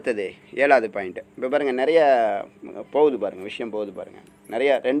 அடுத்தது 7வது பாயிண்ட். இப்போ பாருங்கள், நிறைய போகுது பாருங்கள், விஷயம் போகுது பாருங்கள்.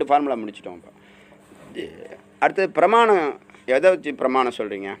 நிறைய 2 ஃபார்முலா முடிச்சிட்டோம். இப்போ அடுத்தது பிரமாணம். எதை வச்சு பிரமாணம்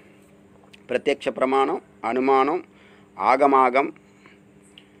சொல்கிறீங்க? பிரத்யக்ஷ பிரமாணம், அனுமானம், ஆகமாகம்,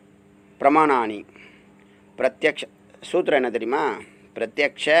 பிரமாணானி. பிரத்யக்ஷ சூத்திரம் என்ன தெரியுமா?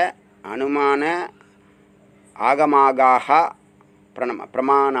 பிரத்யக்ஷ, அனுமான, ஆகமாகாக,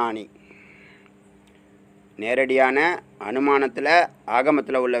 பிரமாணானி. நேரடியான அனுமானத்தில்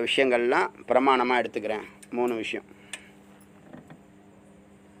ஆகமத்தில் உள்ள விஷயங்கள்லாம் பிரமாணமாக எடுத்துக்கிறேன். 3 விஷயம்.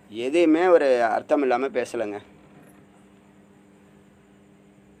 எதுவுமே ஒரு அர்த்தம் இல்லாமல் பேசலைங்க.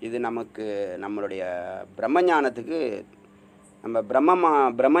 இது நமக்கு நம்மளுடைய பிரம்மஞானத்துக்கு, நம்ம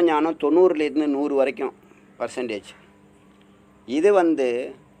பிரம்மஞானம் 90லேருந்து 100 வரைக்கும் %. இது வந்து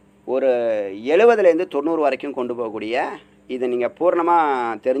ஒரு 70லேருந்து 90 வரைக்கும் கொண்டு போகக்கூடிய, இதை நீங்கள்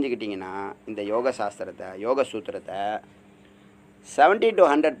பூர்ணமாக தெரிஞ்சுக்கிட்டிங்கன்னா இந்த யோக சாஸ்திரத்தை, யோக சூத்திரத்தை 70 to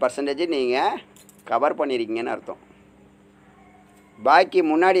 100% நீங்கள் கவர் பண்ணியிருக்கீங்கன்னு அர்த்தம். பாக்கி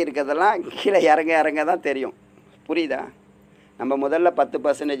முன்னாடி இருக்கிறதெல்லாம் கீழே இறங்க தான் தெரியும். புரியுதா? நம்ம முதல்ல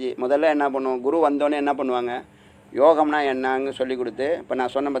 10% முதல்ல என்ன பண்ணுவோம்? குரு வந்தோடனே என்ன பண்ணுவாங்க? யோகம்னா என்னன்னு சொல்லி கொடுத்து, இப்போ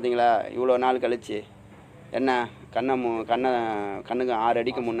நான் சொன்னேன் பார்த்தீங்களா, இவ்வளோ நாள் கழித்து என்ன கண்ணுக்கு 6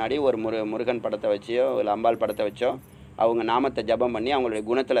 அடிக்கு முன்னாடி ஒரு முருகன் படத்தை வச்சோ இல்லை அம்பாள் படத்தை வச்சோ அவங்க நாமத்தை ஜபம் பண்ணி அவங்களுடைய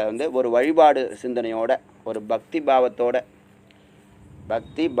குணத்தில் வந்து ஒரு வழிபாடு சிந்தனையோட, ஒரு பக்தி பாவத்தோட.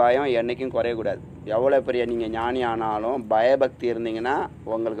 பக்தி பயம் என்றைக்கும் குறையக்கூடாது. எவ்வளோ பெரிய நீங்கள் ஞானி ஆனாலும் பயபக்தி இருந்தீங்கன்னா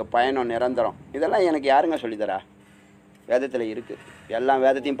உங்களுக்கு பயணம் நிரந்தரம். இதெல்லாம் எனக்கு யாருங்க சொல்லித்தரா? வேதத்தில் இருக்குது. எல்லா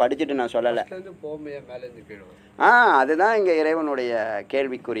வேதத்தையும் படிச்சுட்டு நான் சொல்லலை. அதுதான் இங்கே இறைவனுடைய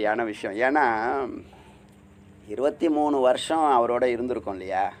கேள்விக்குறியான விஷயம். ஏன்னா 23 வருஷம் அவரோட இருந்திருக்கோம்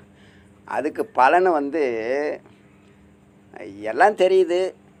இல்லையா? அதுக்கு பலனை வந்து எல்லாம் தெரியுது.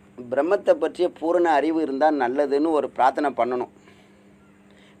 பிரம்மத்தை பற்றிய பூரண அறிவு இருந்தால் நல்லதுன்னு ஒரு பிரார்த்தனை பண்ணணும்.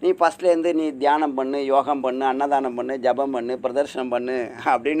 நீ ஃபஸ்ட்லேருந்து நீ தியானம் பண்ணு, யோகம் பண்ணு, அன்னதானம் பண்ணு, ஜபம் பண்ணு, பிரதர்ஷனம் பண்ணு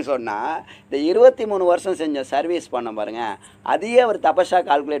அப்படின்னு சொன்னால், இந்த 23 வருஷம் செஞ்ச சர்வீஸ் பண்ண பாருங்கள், அதையே அவர் தபஸாக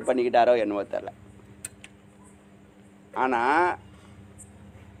கால்குலேட் பண்ணிக்கிட்டாரோ என்னவோ தெரியல. ஆனால்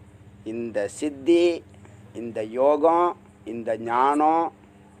இந்த சித்தி, இந்த யோகம், இந்த ஞானம்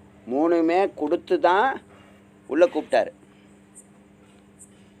 3மே கொடுத்து தான் உள்ளே கூப்பிட்டாரு.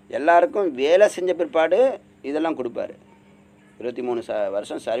 எல்லாருக்கும் வேலை செஞ்ச பிற்பாடு இதெல்லாம் கொடுப்பாரு. 23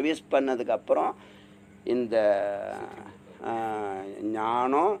 வருஷம் சர்வீஸ் பண்ணதுக்கப்புறம் இந்த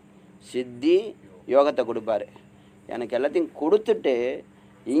ஞானம், சித்தி, யோகத்தை கொடுப்பாரு. எனக்கு எல்லாத்தையும் கொடுத்துட்டு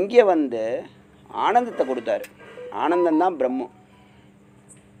இங்கே வந்து ஆனந்தத்தை கொடுத்தாரு. ஆனந்தம்தான் பிரம்மம்.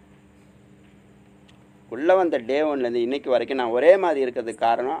 உள்ளே வந்த டே 1லேருந்து இன்றைக்கி வரைக்கும் நான் ஒரே மாதிரி இருக்கிறதுக்கு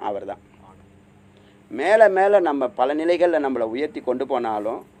காரணம் அவர் தான். மேலே மேலே நம்ம பல நிலைகளில் நம்மளை உயர்த்தி கொண்டு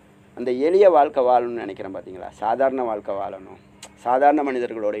போனாலும் அந்த எளிய வாழ்க்கை வாழணும்னு நினைக்கிறேன் பார்த்தீங்களா? சாதாரண வாழ்க்கை வாழணும், சாதாரண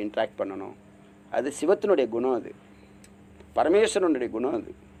மனிதர்களோட இன்ட்ராக்ட் பண்ணணும். அது சிவத்தினுடைய குணம், அது பரமேஸ்வரனுடைய குணம்.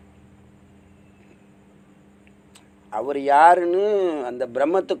 அது அவர் யாருன்னு அந்த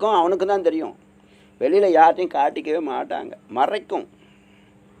பிரம்மத்துக்கும் அவனுக்கு தான் தெரியும். வெளியில் யார்ட்டையும் காட்டிக்கவே மாட்டாங்க, மறைக்கும்.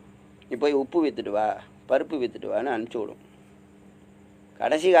 நீ போய் உப்பு விற்றுட்டு வா, பருப்பு விற்றுட்டு வான்னு அனுப்பிச்சி விடும்.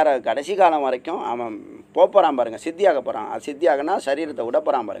 கடைசி காலம் வரைக்கும் அவன் போகிறான் பாருங்கள், சித்தியாக போகிறான். அது சித்தியாகனா சரீரத்தை விட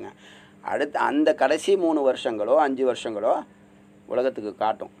போகிறான் பாருங்கள். அடுத்து அந்த கடைசி 3 வருஷங்களோ 5 வருஷங்களோ உலகத்துக்கு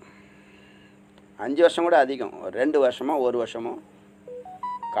காட்டும். 5 வருஷம் கூட அதிகம், 2 வருஷமோ 1 வருஷமோ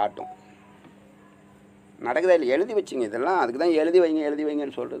காட்டும். நடக்குதா இல்லை? எழுதி வச்சுங்க. இதெல்லாம் அதுக்கு தான் எழுதி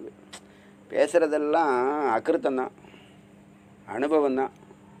வைங்கன்னு சொல்கிறது. பேசுகிறதெல்லாம் அக்கிருத்தம் தான், அனுபவம் தான்,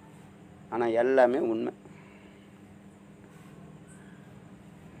 ஆனால் எல்லாமே உண்மை.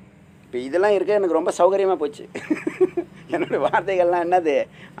 இப்போ இதெல்லாம் இருக்க எனக்கு ரொம்ப சௌகரியமாக போச்சு. என்னோடய வார்த்தைகள்லாம் என்னது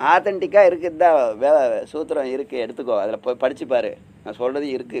ஆத்தென்டிக்காக இருக்குது தான். சூத்திரம் இருக்குது, எடுத்துக்கோ, அதில் போய் படிச்சுப்பார். நான் சொல்கிறது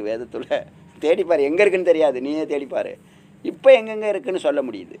இருக்குது வேதத்தில், தேடிப்பார். எங்கே இருக்குன்னு தெரியாது, நீயே தேடிப்பார். இப்போ எங்கெங்கே இருக்குதுன்னு சொல்ல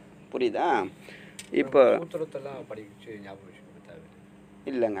முடியுது. புரியுதா? இப்போ சூத்திரத்தெல்லாம் படிச்சு ஞாபகம் வச்சுக்கணும் தேவை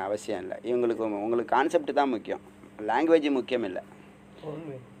இல்லைங்க, அவசியம் இல்லை. உங்களுக்கு கான்செப்ட் தான் முக்கியம், லாங்குவேஜ் முக்கியம் இல்லை.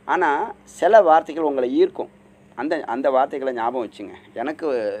 ஆனால் சில வார்த்தைகள் உங்களை ஈர்க்கும். அந்த வார்த்தைகளை ஞாபகம் வச்சுங்க. எனக்கு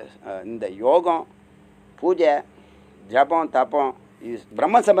இந்த யோகம், பூஜை, ஜபம், தப்பம், இது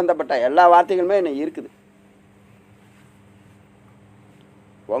பிரம்ம சம்பந்தப்பட்ட எல்லா வார்த்தைகளுமே என்னை இருக்குது.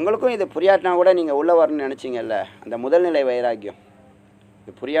 உங்களுக்கும் இது புரியாட்டினா கூட நீங்கள் உள்ளே வரணும்னு நினச்சிங்கல்ல, அந்த முதல்நிலை வைராக்கியம்.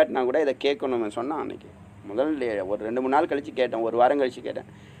 இது புரியாட்டினா கூட இதை கேட்கணும்னு சொன்னான் அன்றைக்கி. ஒரு 2-3 நாள் கழித்து கேட்டேன், ஒரு வாரம் கழித்து கேட்டேன்,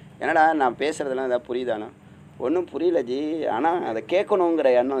 என்னடா நான் பேசுகிறதெல்லாம் எதாவது புரியுதானா? ஒன்றும் புரியல ஜி, ஆனால் அதை கேட்கணுங்கிற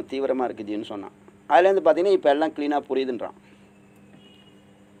எண்ணம் தீவிரமாக இருக்குது ஜின்னு சொன்னான். அதுலேருந்து பார்த்தீங்கன்னா இப்போ எல்லாம் க்ளீனாக புரியுதுன்றான்.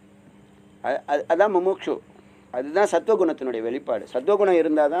 அதுதான் முமுக்ஷு, அதுதான் சத்துவகுணத்தினுடைய வெளிப்பாடு. சத்துவகுணம்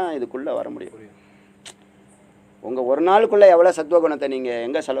இருந்தால் தான் இதுக்குள்ளே வர முடியும். உங்கள் ஒரு நாளுக்குள்ளே எவ்வளோ சத்துவகுணத்தை நீங்கள்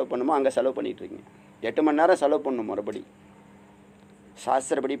எங்கே செலவு பண்ணுமோ அங்கே செலவு பண்ணிகிட்ருக்கீங்க. 8 மணி நேரம் செலவு பண்ணணும் மறுபடி.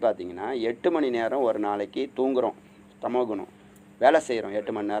 சாஸ்திரப்படி பார்த்தீங்கன்னா 8 மணி நேரம் ஒரு நாளைக்கு தூங்குகிறோம், தமோகுணம். வேலை செய்கிறோம்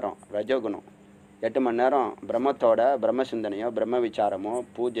 8 மணி நேரம், ரஜோகுணம். 8 மணி நேரம் பிரம்மத்தோட பிரம்ம சிந்தனையோ, பிரம்ம விசாரமோ,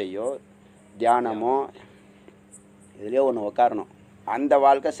 பூஜையோ, தியானமோ, இதுலேயோ ஒன்று உட்காரணும். அந்த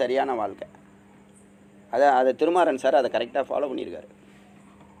வாழ்க்கை சரியான வாழ்க்கை. அதை திருமாறன் சார் அதை கரெக்டாக ஃபாலோ பண்ணியிருக்காரு.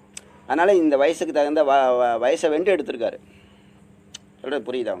 அதனால் இந்த வயசுக்கு தகுந்த வயசை வென்று எடுத்திருக்காரு. சொல்கிறது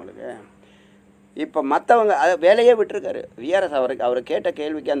புரியுதா உங்களுக்கு? இப்போ மற்றவங்க அதை வேலையே விட்டுருக்காரு. விஆர்எஸ் அவர் கேட்ட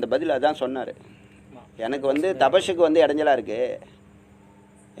கேள்விக்கு அந்த பதில் அதான் சொன்னார். எனக்கு தபஸுக்கு இடைஞ்சலாக இருக்குது,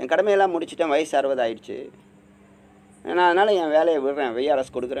 என் கடமையெல்லாம் முடிச்சிட்டேன், வயசு 60 ஆயிடுச்சு, நான் அதனால் என் வேலையை விடுறேன்,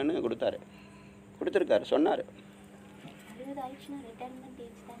 விஆர்எஸ் கொடுக்குறேன்னு கொடுத்துருக்காரு, சொன்னார்.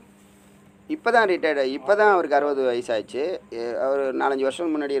 இப்போ தான் ரிட்டையர்டு, இப்போ தான் அவருக்கு 60 வயசாகிடுச்சு. அவர் 4-5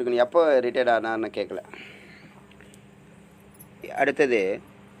 வருஷம் முன்னாடி இருக்கணும். எப்போ ரிட்டையர்ட் ஆனார்னு கேட்கல. அடுத்தது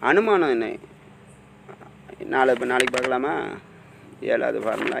அனுமானம் என்ன? நாளைக்கு பார்க்கலாமா? 7வது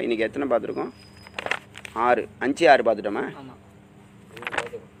ஃபார்முலா. இன்றைக்கி எத்தனை பார்த்துருக்கோம்? 6, 5, 6 பார்த்துட்டோமா?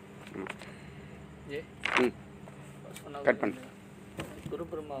 கட் பண்ணு. குரு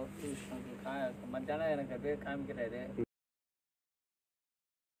பிரம்மா மத்தியானம் எனக்கு அப்படியே காமிக்கிறாரு.